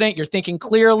confident. You're thinking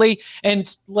clearly.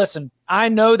 And listen, I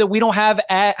know that we don't have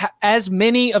as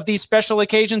many of these special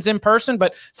occasions in person,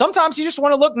 but sometimes you just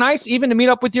want to look nice, even to meet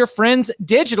up with your friends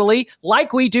digitally,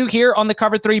 like we do here on the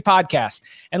Cover 3 podcast.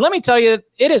 And let me tell you,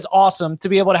 it is awesome to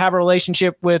be able to have a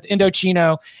relationship with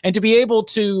Indochino and to be able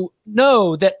to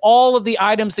know that all of the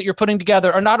items that you're putting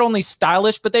together are not only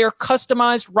stylish, but they are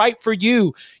customized right for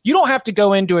you. You don't have to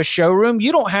go into a showroom.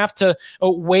 You don't have to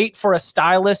wait for a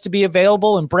stylist to be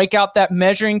available and break out that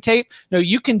measuring tape. No,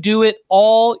 you can do it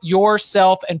all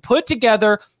yourself and put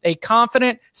together a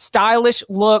confident, stylish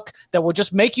look that will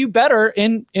just make you better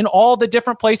in all the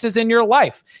different places in your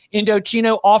life.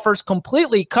 Indochino offers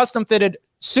completely custom fitted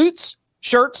suits,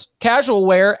 shirts, casual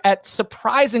wear at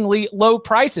surprisingly low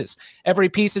prices. Every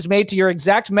piece is made to your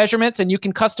exact measurements, and you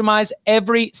can customize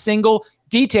every single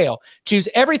detail. Choose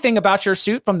everything about your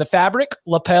suit, from the fabric,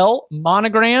 lapel,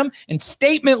 monogram, and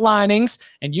statement linings,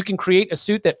 and you can create a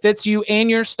suit that fits you and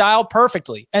your style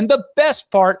perfectly. And the best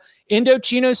part,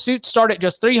 Indochino suits start at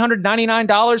just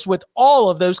 $399 with all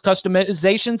of those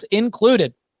customizations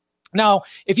included. Now,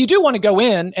 if you do want to go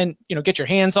in and, get your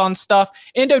hands on stuff,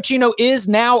 Indochino is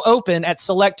now open at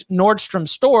select Nordstrom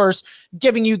stores,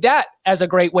 giving you that as a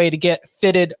great way to get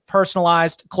fitted,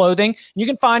 personalized clothing. You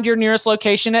can find your nearest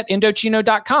location at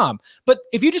Indochino.com. But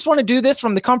if you just want to do this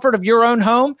from the comfort of your own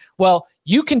home, well,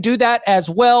 you can do that as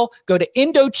well. Go to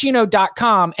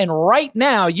Indochino.com, and right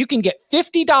now you can get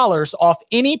 $50 off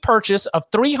any purchase of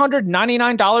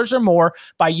 $399 or more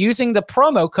by using the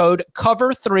promo code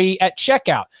COVER3 at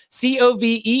checkout.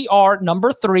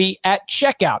 COVER 3 at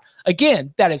checkout.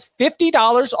 Again, that is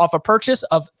 $50 off a purchase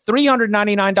of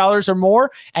 $399 or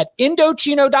more at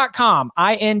Indochino.com,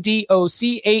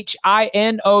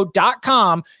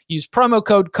 INDOCHINO.com. Use promo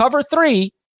code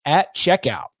COVER3 at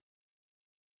checkout.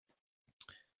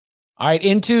 All right,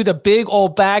 into the big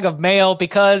old bag of mail,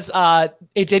 because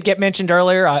it did get mentioned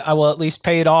earlier. I will at least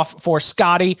pay it off for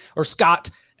Scotty, or Scott,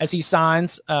 as he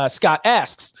signs. Scott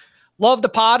asks, love the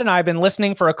pod, and I've been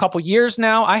listening for a couple years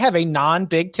now. I have a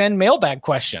non-Big Ten mailbag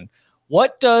question.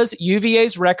 What does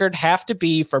UVA's record have to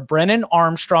be for Brennan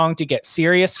Armstrong to get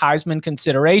serious Heisman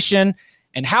consideration?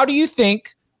 And how do you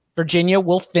think Virginia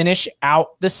will finish out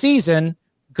the season?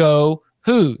 Go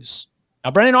Hoos. Now,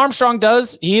 Brennan Armstrong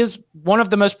he is one of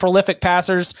the most prolific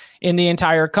passers in the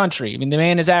entire country. I mean, the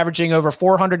man is averaging over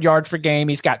 400 yards per game.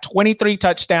 He's got 23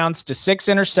 touchdowns to 6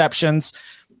 interceptions.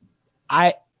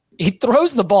 He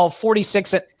throws the ball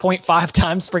 46.5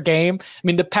 times per game. I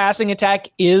mean, the passing attack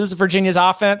is Virginia's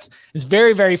offense. It's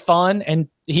very, very fun, and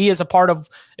he is a part of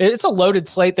 – it's a loaded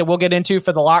slate that we'll get into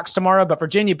for the locks tomorrow, but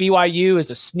Virginia-BYU is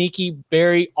a sneaky,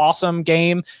 very awesome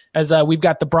game, as we've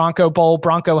got the Bronco Bowl,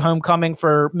 Bronco homecoming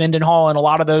for Mendenhall, and a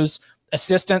lot of those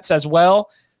assistants as well.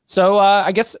 So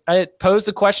I guess I pose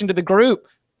the question to the group.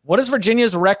 What does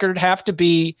Virginia's record have to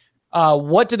be?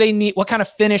 What do they need? What kind of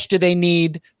finish do they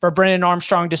need for Brennan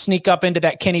Armstrong to sneak up into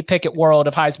that Kenny Pickett world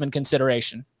of Heisman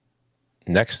consideration?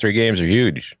 Next 3 games are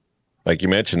huge. Like you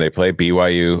mentioned, they play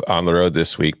BYU on the road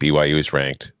this week. BYU is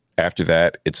ranked. After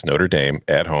that, it's Notre Dame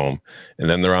at home, and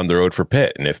then they're on the road for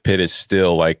Pitt. And if Pitt is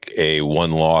still like a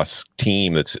 1-loss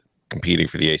team that's competing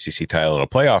for the ACC title and a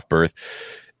playoff berth,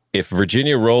 if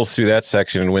Virginia rolls through that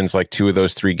section and wins like 2 of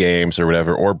those 3 games or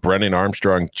whatever, or Brennan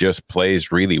Armstrong just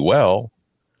plays really well,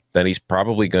 then he's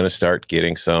probably going to start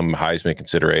getting some Heisman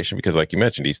consideration, because like you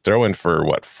mentioned, he's throwing for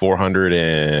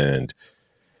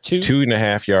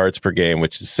 402.5 yards per game,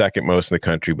 which is the second most in the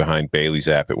country behind Bailey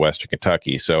Zapp at Western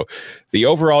Kentucky. So the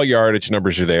overall yardage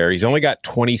numbers are there. He's only got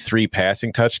 23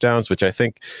 passing touchdowns, which I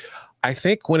think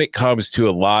when it comes to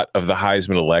a lot of the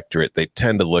Heisman electorate, they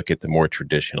tend to look at the more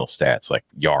traditional stats like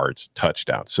yards,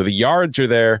 touchdowns. So the yards are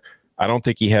there. I don't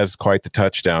think he has quite the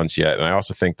touchdowns yet. And I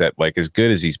also think that, like, as good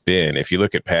as he's been, if you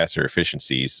look at passer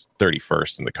efficiency, he's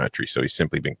 31st in the country. So he's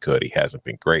simply been good. He hasn't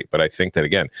been great. But I think that,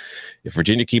 again, if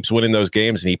Virginia keeps winning those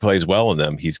games and he plays well in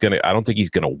them, I don't think he's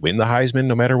going to win the Heisman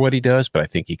no matter what he does, but I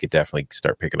think he could definitely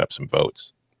start picking up some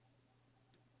votes.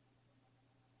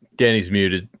 Danny's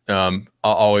muted.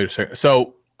 I'll wait a second.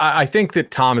 So I think that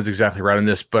Tom is exactly right on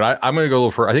this, but I'm going to go a little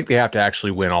further. I think they have to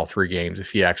actually win all 3 games if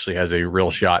he actually has a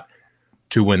real shot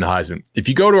to win the Heisman. If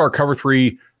you go to our Cover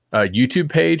 3 YouTube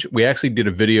page, we actually did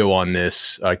a video on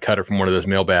this. I cut it from one of those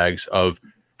mailbags of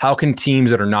how can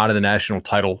teams that are not in the national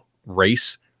title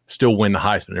race still win the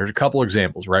Heisman. There's a couple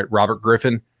examples, right? Robert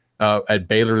Griffin at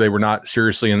Baylor, they were not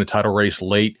seriously in the title race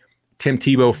late. Tim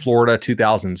Tebow, Florida,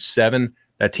 2007.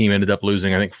 That team ended up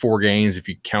losing, I think, 4 games if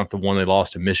you count the one they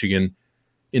lost to Michigan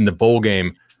in the bowl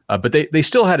game. But they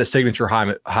still had a signature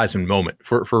Heisman moment.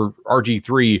 For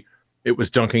RG3, it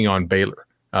was dunking on Baylor.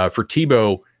 For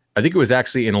Tebow, I think it was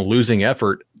actually in a losing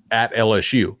effort at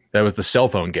LSU. That was the cell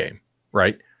phone game,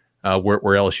 right? Where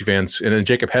LSU fans, and then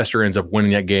Jacob Hester ends up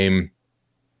winning that game,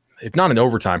 if not in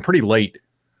overtime, pretty late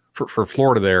for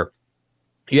Florida there.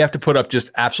 You have to put up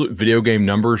just absolute video game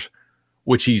numbers,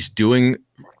 which he's doing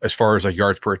as far as like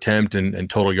yards per attempt and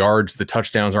total yards. The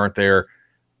touchdowns aren't there.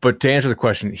 But to answer the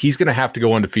question, he's going to have to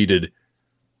go undefeated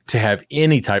to have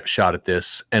any type of shot at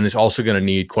this, and is also going to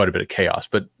need quite a bit of chaos.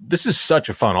 But this is such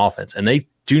a fun offense, and they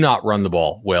do not run the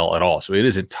ball well at all. So it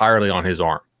is entirely on his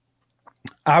arm.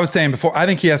 I was saying before, I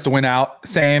think he has to win out,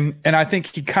 same. And I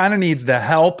think he kind of needs the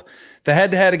help, the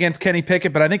head-to-head against Kenny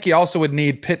Pickett, but I think he also would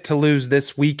need Pitt to lose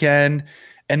this weekend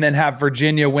and then have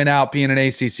Virginia win out, be in an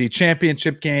ACC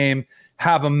championship game,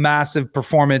 have a massive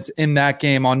performance in that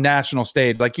game on national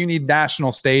stage. Like, you need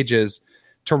national stages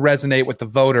to resonate with the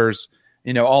voters,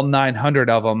 all 900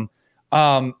 of them.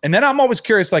 And then I'm always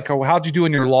curious, like, how'd you do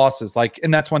in your losses? Like,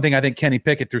 and that's one thing I think Kenny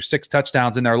Pickett threw 6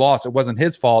 touchdowns in their loss. It wasn't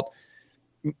his fault.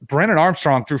 Brennan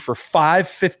Armstrong threw for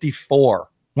 554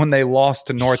 when they lost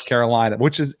to North Carolina,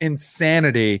 which is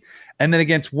insanity. And then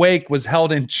against Wake was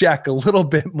held in check a little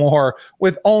bit more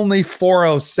with only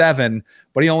 407,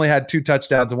 but he only had 2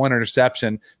 touchdowns and 1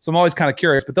 interception. So I'm always kind of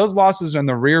curious, but those losses are in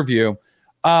the rear view.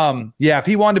 If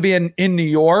he wanted to be in New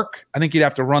York, I think he'd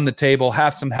have to run the table,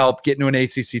 have some help, get into an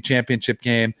ACC championship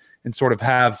game, and sort of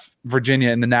have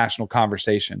Virginia in the national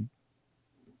conversation.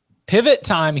 Pivot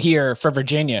time here for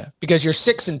Virginia because you're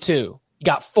 6-2. You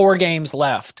got 4 games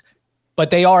left. But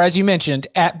they are, as you mentioned,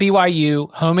 at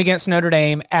BYU, home against Notre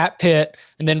Dame, at Pitt,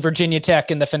 and then Virginia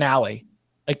Tech in the finale.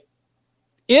 Like,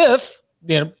 if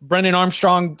Brennan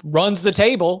Armstrong runs the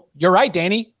table, you're right,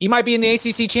 Danny. He might be in the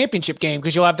ACC championship game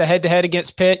because you'll have the head-to-head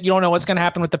against Pitt. You don't know what's going to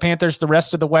happen with the Panthers the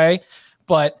rest of the way.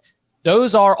 But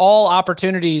those are all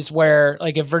opportunities where,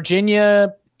 like, if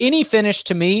Virginia, any finish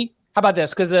to me, how about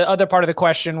this? Because the other part of the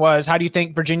question was, how do you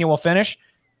think Virginia will finish?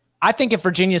 I think if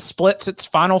Virginia splits its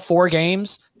final 4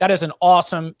 games, that is an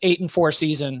awesome 8-4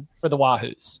 season for the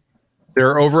Wahoos.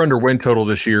 Their over-under win total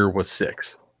this year was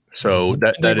 6. So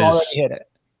that is already hit it.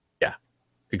 Yeah,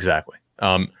 exactly.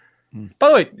 By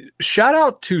the way, shout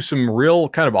out to some real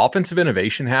kind of offensive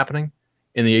innovation happening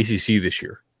in the ACC this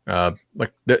year.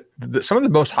 Like some of the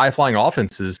most high-flying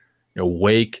offenses,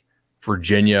 Wake,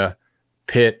 Virginia,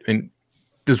 Pitt, and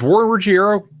does Warren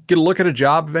Ruggiero get a look at a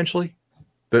job eventually?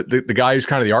 The guy who's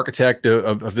kind of the architect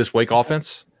of this Wake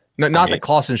offense. Not that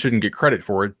Clawson shouldn't get credit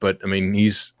for it, but I mean,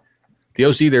 the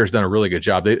OC there has done a really good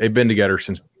job. They've been together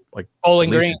since like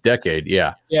Bowling at least Green. a decade.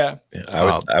 Yeah.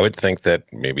 I would think that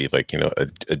maybe like a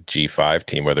G5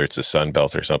 team, whether it's a Sun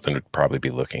Belt or something, would probably be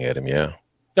looking at him. Yeah.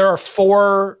 There are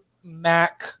 4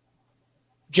 MAC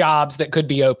jobs that could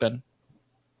be open,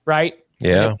 right?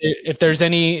 Yeah. If there's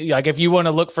any, like, if you want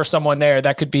to look for someone there,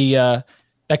 that could be a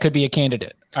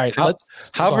candidate. All right,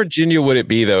 how Virginia would it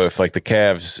be though if like the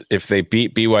Cavs, if they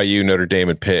beat BYU, Notre Dame,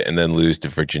 and Pitt, and then lose to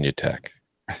Virginia Tech?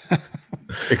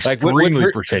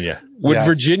 Extremely Virginia. Would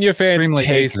Virginia fans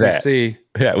take ACC. that?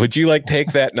 Yeah, would you like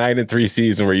take that 9-3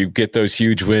 season where you get those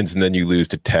huge wins and then you lose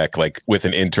to Tech, like with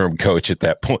an interim coach at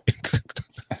that point?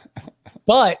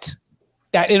 But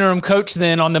that interim coach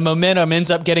then on the momentum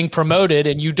ends up getting promoted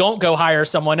and you don't go hire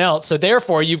someone else. So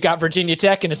therefore you've got Virginia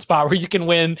Tech in a spot where you can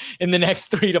win in the next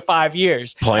 3 to 5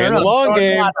 years. Playing the long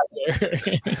game.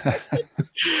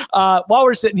 While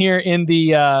we're sitting here in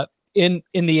the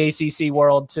ACC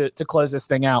world to close this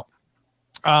thing out.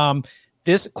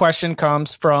 This question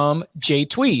comes from Jay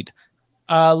Tweed.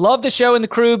 Love the show and the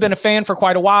crew. Been a fan for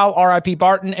quite a while. RIP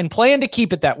Barton, and plan to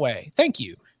keep it that way. Thank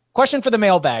you. Question for the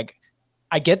mailbag.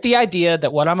 I get the idea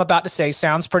that what I'm about to say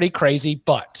sounds pretty crazy,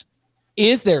 but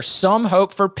is there some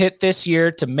hope for Pitt this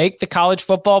year to make the college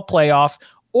football playoff,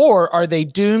 or are they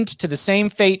doomed to the same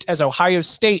fate as Ohio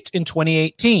State in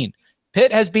 2018?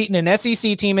 Pitt has beaten an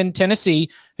SEC team in Tennessee,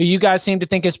 who you guys seem to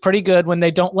think is pretty good when they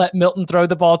don't let Milton throw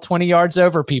the ball 20 yards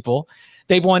over people.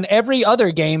 They've won every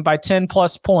other game by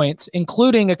 10-plus points,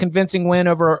 including a convincing win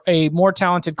over a more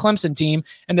talented Clemson team,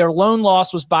 and their lone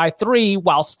loss was by 3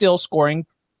 while still scoring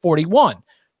 41.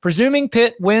 Presuming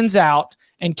Pitt wins out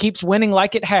and keeps winning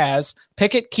like it has,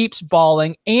 Pickett keeps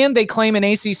balling, and they claim an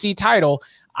ACC title,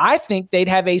 I think they'd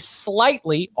have a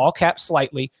slightly, all caps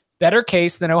slightly, better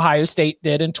case than Ohio State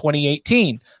did in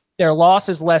 2018. Their loss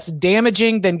is less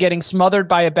damaging than getting smothered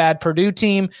by a bad Purdue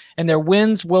team, and their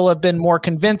wins will have been more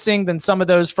convincing than some of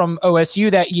those from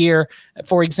OSU that year.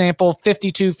 For example,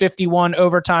 52-51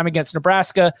 overtime against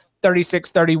Nebraska,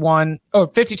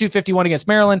 52-51 against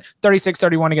Maryland,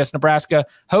 36-31 against Nebraska.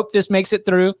 Hope this makes it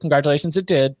through. Congratulations, it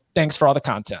did. Thanks for all the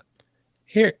content.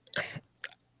 Here's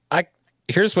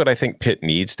what I think Pitt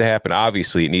needs to happen.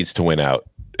 Obviously, it needs to win out,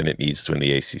 and it needs to win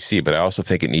the ACC, but I also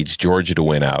think it needs Georgia to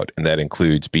win out, and that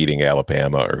includes beating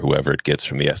Alabama or whoever it gets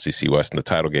from the SEC West in the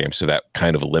title game, so that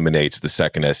kind of eliminates the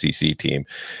second SEC team.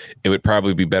 It would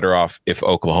probably be better off if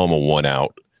Oklahoma won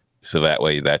out, so that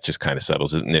way that just kind of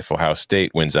settles it, and if Ohio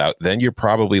State wins out, then you're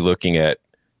probably looking at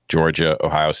Georgia,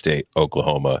 Ohio State,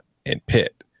 Oklahoma, and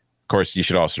Pitt. Of course, you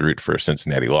should also root for a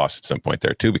Cincinnati loss at some point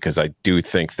there, too, because I do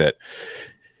think that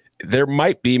there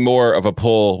might be more of a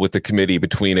pull with the committee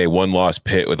between a one-loss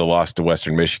Pitt with a loss to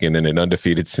Western Michigan and an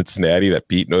undefeated Cincinnati that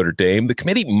beat Notre Dame. The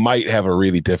committee might have a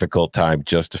really difficult time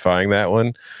justifying that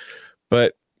one.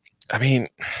 But, I mean,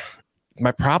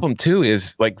 my problem, too,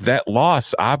 is like that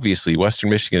loss, obviously, Western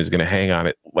Michigan is going to hang on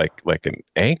it like an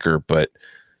anchor. But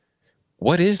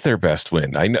what is their best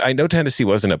win? I know Tennessee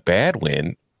wasn't a bad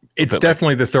win. It's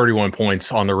definitely the 31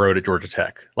 points on the road at Georgia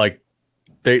Tech. Like,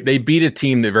 They beat a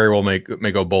team that very well may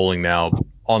go bowling now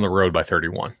on the road by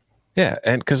 31. Yeah,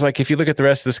 and because like if you look at the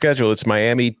rest of the schedule, it's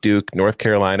Miami, Duke, North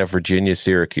Carolina, Virginia,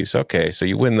 Syracuse. Okay, so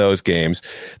you win those games.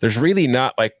 There's really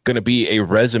not like going to be a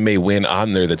resume win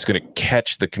on there that's going to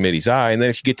catch the committee's eye. And then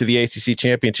if you get to the ACC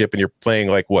championship and you're playing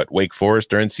like what, Wake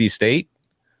Forest or NC State?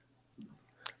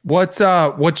 What's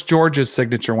Georgia's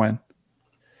signature win?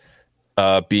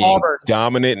 Being Auburn.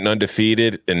 dominant and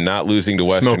undefeated and not losing to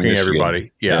Western Smoking Michigan.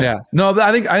 everybody. Yeah. No, but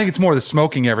I think it's more the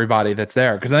smoking everybody that's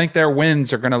there, because I think their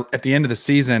wins are going to, at the end of the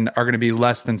season, are going to be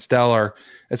less than stellar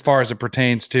as far as it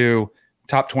pertains to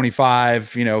top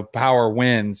 25, power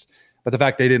wins. But the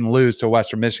fact they didn't lose to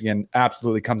Western Michigan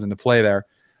absolutely comes into play there.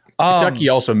 Kentucky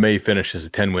also may finish as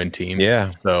a 10-win team.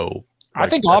 Yeah. So I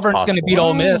think Auburn's going to beat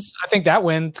Ole Miss. I think that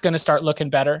win's going to start looking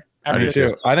better. I do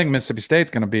too. I think Mississippi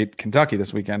State's going to beat Kentucky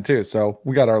this weekend too. So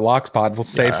we got our locks pod. We'll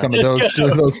save some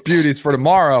of those beauties for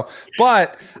tomorrow.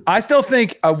 But I still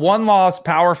think a one-loss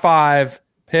Power 5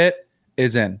 Pitt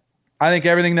is in. I think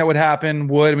everything that would happen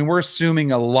would. I mean, we're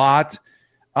assuming a lot.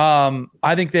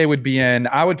 I think they would be in.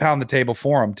 I would pound the table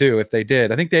for them too if they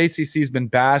did. I think the ACC has been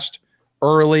bashed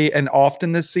early and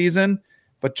often this season,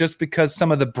 but just because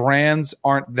some of the brands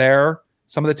aren't there,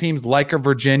 some of the teams like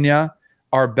Virginia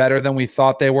are better than we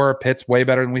thought they were. Pitt's way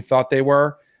better than we thought they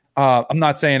were. I'm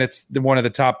not saying it's one of the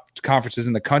top conferences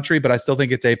in the country, but I still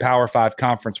think it's a Power 5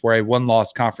 conference where a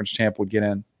one-loss conference champ would get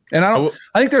in. And I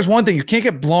think there's one thing: you can't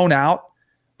get blown out.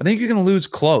 I think you can lose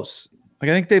close. Like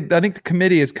I think the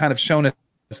committee has kind of shown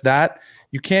us that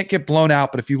you can't get blown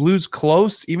out, but if you lose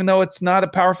close, even though it's not a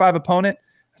Power 5 opponent,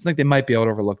 I think they might be able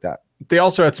to overlook that. They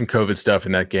also had some COVID stuff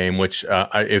in that game, which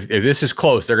if this is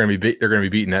close, they're going to be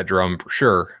beating that drum for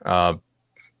sure.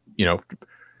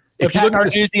 If you look at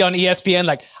Narduzzi on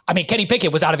ESPN, Kenny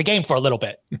Pickett was out of the game for a little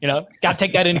bit. Got to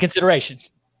take that into consideration.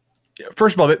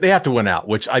 First of all, they have to win out,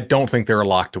 which I don't think they're a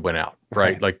lock to win out,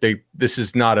 right? Like this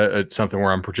is not something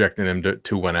where I'm projecting them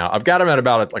to win out. I've got them at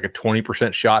about a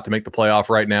 20% shot to make the playoff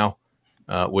right now,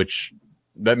 which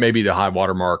that may be the high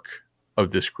watermark of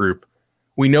this group.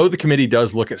 We know the committee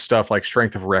does look at stuff like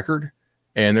strength of record,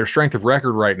 and their strength of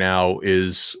record right now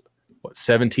is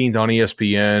 17th on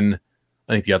ESPN.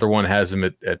 I think the other one has them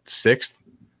at 6th.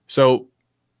 So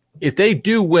if they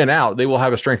do win out, they will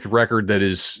have a strength of record that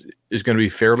is going to be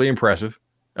fairly impressive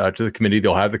to the committee.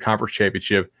 They'll have the conference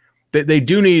championship. They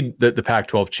do need the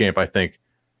Pac-12 champ, I think,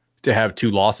 to have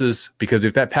 2 losses, because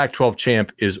if that Pac-12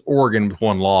 champ is Oregon with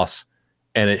 1 loss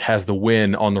and it has the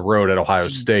win on the road at Ohio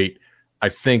State, I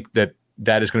think that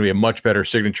is going to be a much better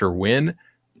signature win,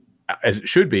 as it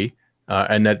should be,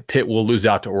 and that Pitt will lose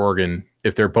out to Oregon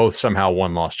if they're both somehow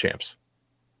 1-loss champs.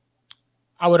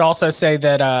 I would also say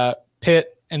that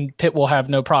Pitt will have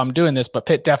no problem doing this, but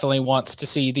Pitt definitely wants to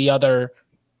see the other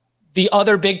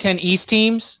Big Ten East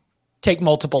teams take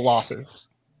multiple losses.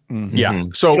 Mm-hmm. Yeah.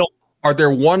 So are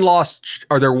there one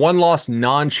loss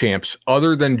non-champs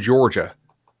other than Georgia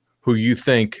who you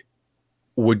think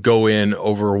would go in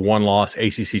over 1-loss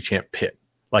ACC champ Pitt?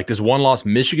 Like, does 1-loss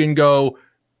Michigan go?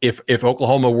 If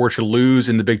Oklahoma were to lose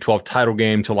in the Big 12 title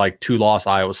game to 2-loss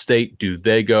Iowa State, do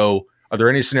they go? Are there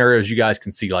any scenarios you guys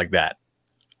can see like that?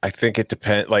 I think it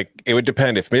depends. It would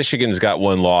depend if Michigan's got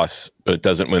 1 loss, but it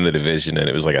doesn't win the division, and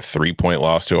it was a 3-point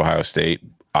loss to Ohio State.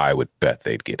 I would bet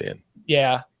they'd get in.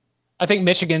 Yeah, I think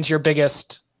Michigan's your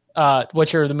biggest.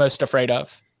 What you're the most afraid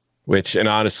of. And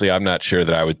honestly, I'm not sure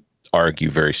that I would argue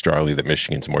very strongly that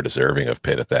Michigan's more deserving of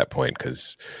Pitt at that point,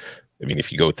 because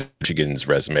if you go with Michigan's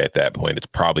resume at that point, it's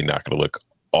probably not going to look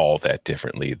all that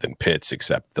differently than Pitt's,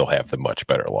 except they'll have the much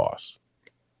better loss.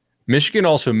 Michigan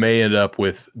also may end up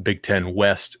with Big Ten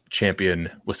West champion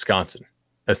Wisconsin,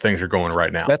 as things are going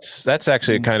right now. That's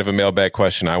actually kind of a mailbag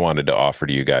question I wanted to offer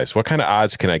to you guys. What kind of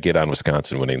odds can I get on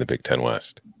Wisconsin winning the Big Ten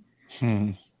West?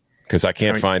 Because I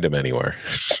can't find them anywhere.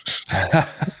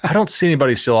 I don't see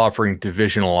anybody still offering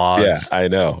divisional odds. Yeah, I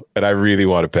know. And I really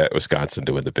want to bet Wisconsin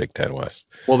to win the Big Ten West.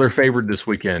 Well, they're favored this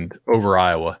weekend over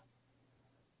Iowa.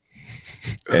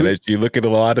 And as you look at a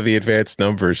lot of the advanced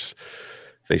numbers,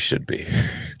 they should be.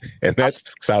 And that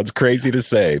sounds crazy to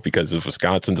say because of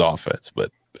Wisconsin's offense,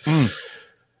 but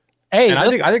hey, and I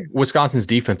think Wisconsin's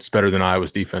defense is better than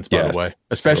Iowa's defense, by the way.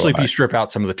 Especially if you strip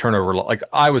out some of the turnover. Like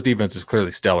Iowa's defense is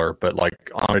clearly stellar, but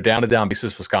on a down-to-down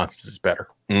basis, Wisconsin's is better.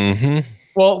 Mm-hmm.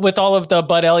 Well, with all of the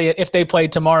Bud Elliott, if they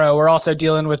played tomorrow, we're also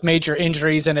dealing with major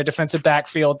injuries in a defensive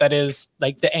backfield that is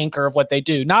the anchor of what they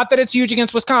do. Not that it's huge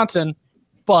against Wisconsin,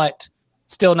 but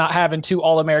still not having 2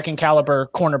 All-American caliber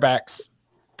cornerbacks.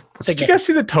 Did you guys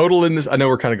see the total in this? I know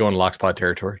we're kind of going Lockspot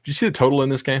territory. Did you see the total in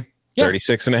this game? Yeah.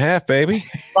 36.5, baby.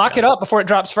 Lock it up before it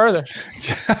drops further.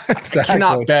 Exactly.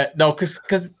 Cannot bet. No, because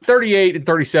 38 and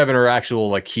 37 are actual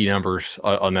like key numbers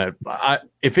on that.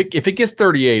 If it gets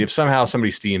 38, if somehow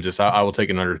somebody steams this, I will take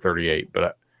an under 38.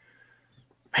 But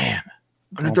man,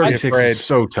 under 36 is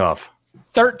so tough.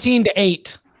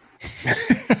 13-8.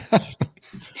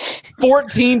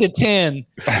 14-10.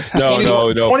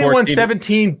 No.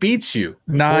 21-17 beats you.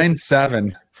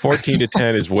 9-7.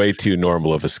 14-10 is way too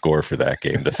normal of a score for that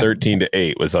game. The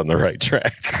 13-8 was on the right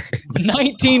track.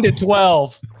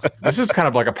 19-12. This is kind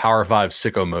of like a Power 5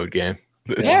 sicko mode game.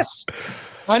 Yes,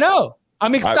 I know.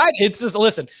 I'm excited. It's just,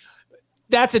 listen,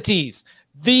 that's a tease.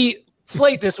 The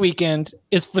slate this weekend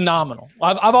is phenomenal.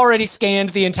 I've already scanned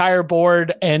the entire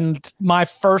board, and my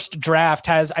first draft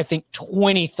has, I think,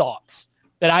 20 thoughts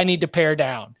that I need to pare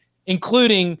down,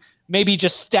 including maybe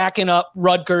just stacking up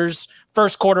Rutgers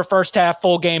first quarter, first half,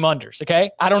 full game unders.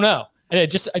 Okay. I don't know.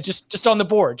 Just on the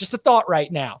board, just a thought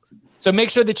right now. So make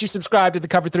sure that you subscribe to the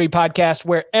Cover 3 podcast,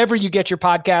 wherever you get your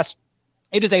podcasts.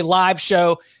 It is a live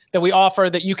show that we offer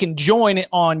that you can join it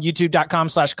on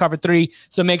youtube.com/cover3.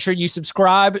 So make sure you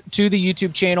subscribe to the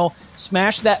YouTube channel,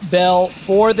 smash that bell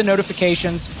for the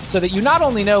notifications so that you not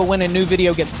only know when a new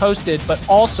video gets posted, but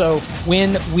also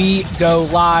when we go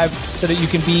live so that you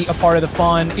can be a part of the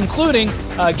fun, including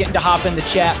getting to hop in the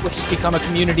chat, which has become a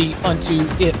community unto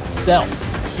itself.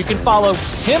 You can follow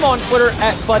him on Twitter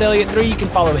at BudElliott3. You can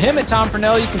follow him at Tom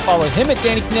Fernelli. You can follow him at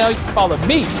Danny Cannell. You can follow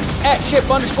me at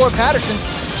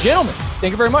Chip_Patterson. Gentlemen,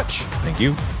 thank you very much. Thank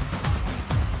you.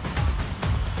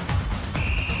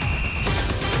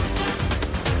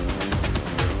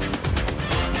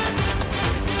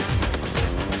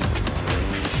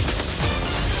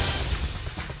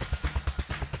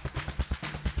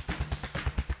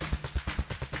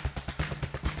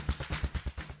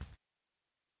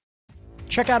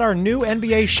 Check out our new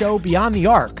NBA show, Beyond the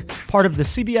Arc, part of the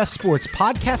CBS Sports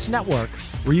Podcast Network,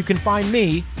 where you can find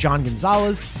me, John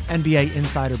Gonzalez, NBA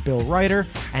insider Bill Ryder,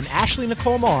 and Ashley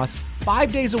Nicole Moss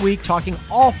 5 days a week talking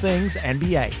all things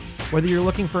NBA. Whether you're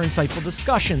looking for insightful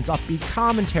discussions, upbeat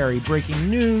commentary, breaking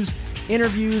news,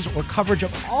 interviews, or coverage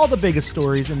of all the biggest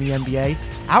stories in the NBA,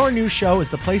 our new show is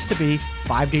the place to be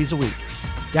 5 days a week.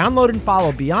 Download and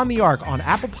follow Beyond the Arc on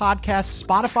Apple Podcasts,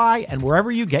 Spotify, and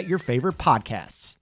wherever you get your favorite podcasts.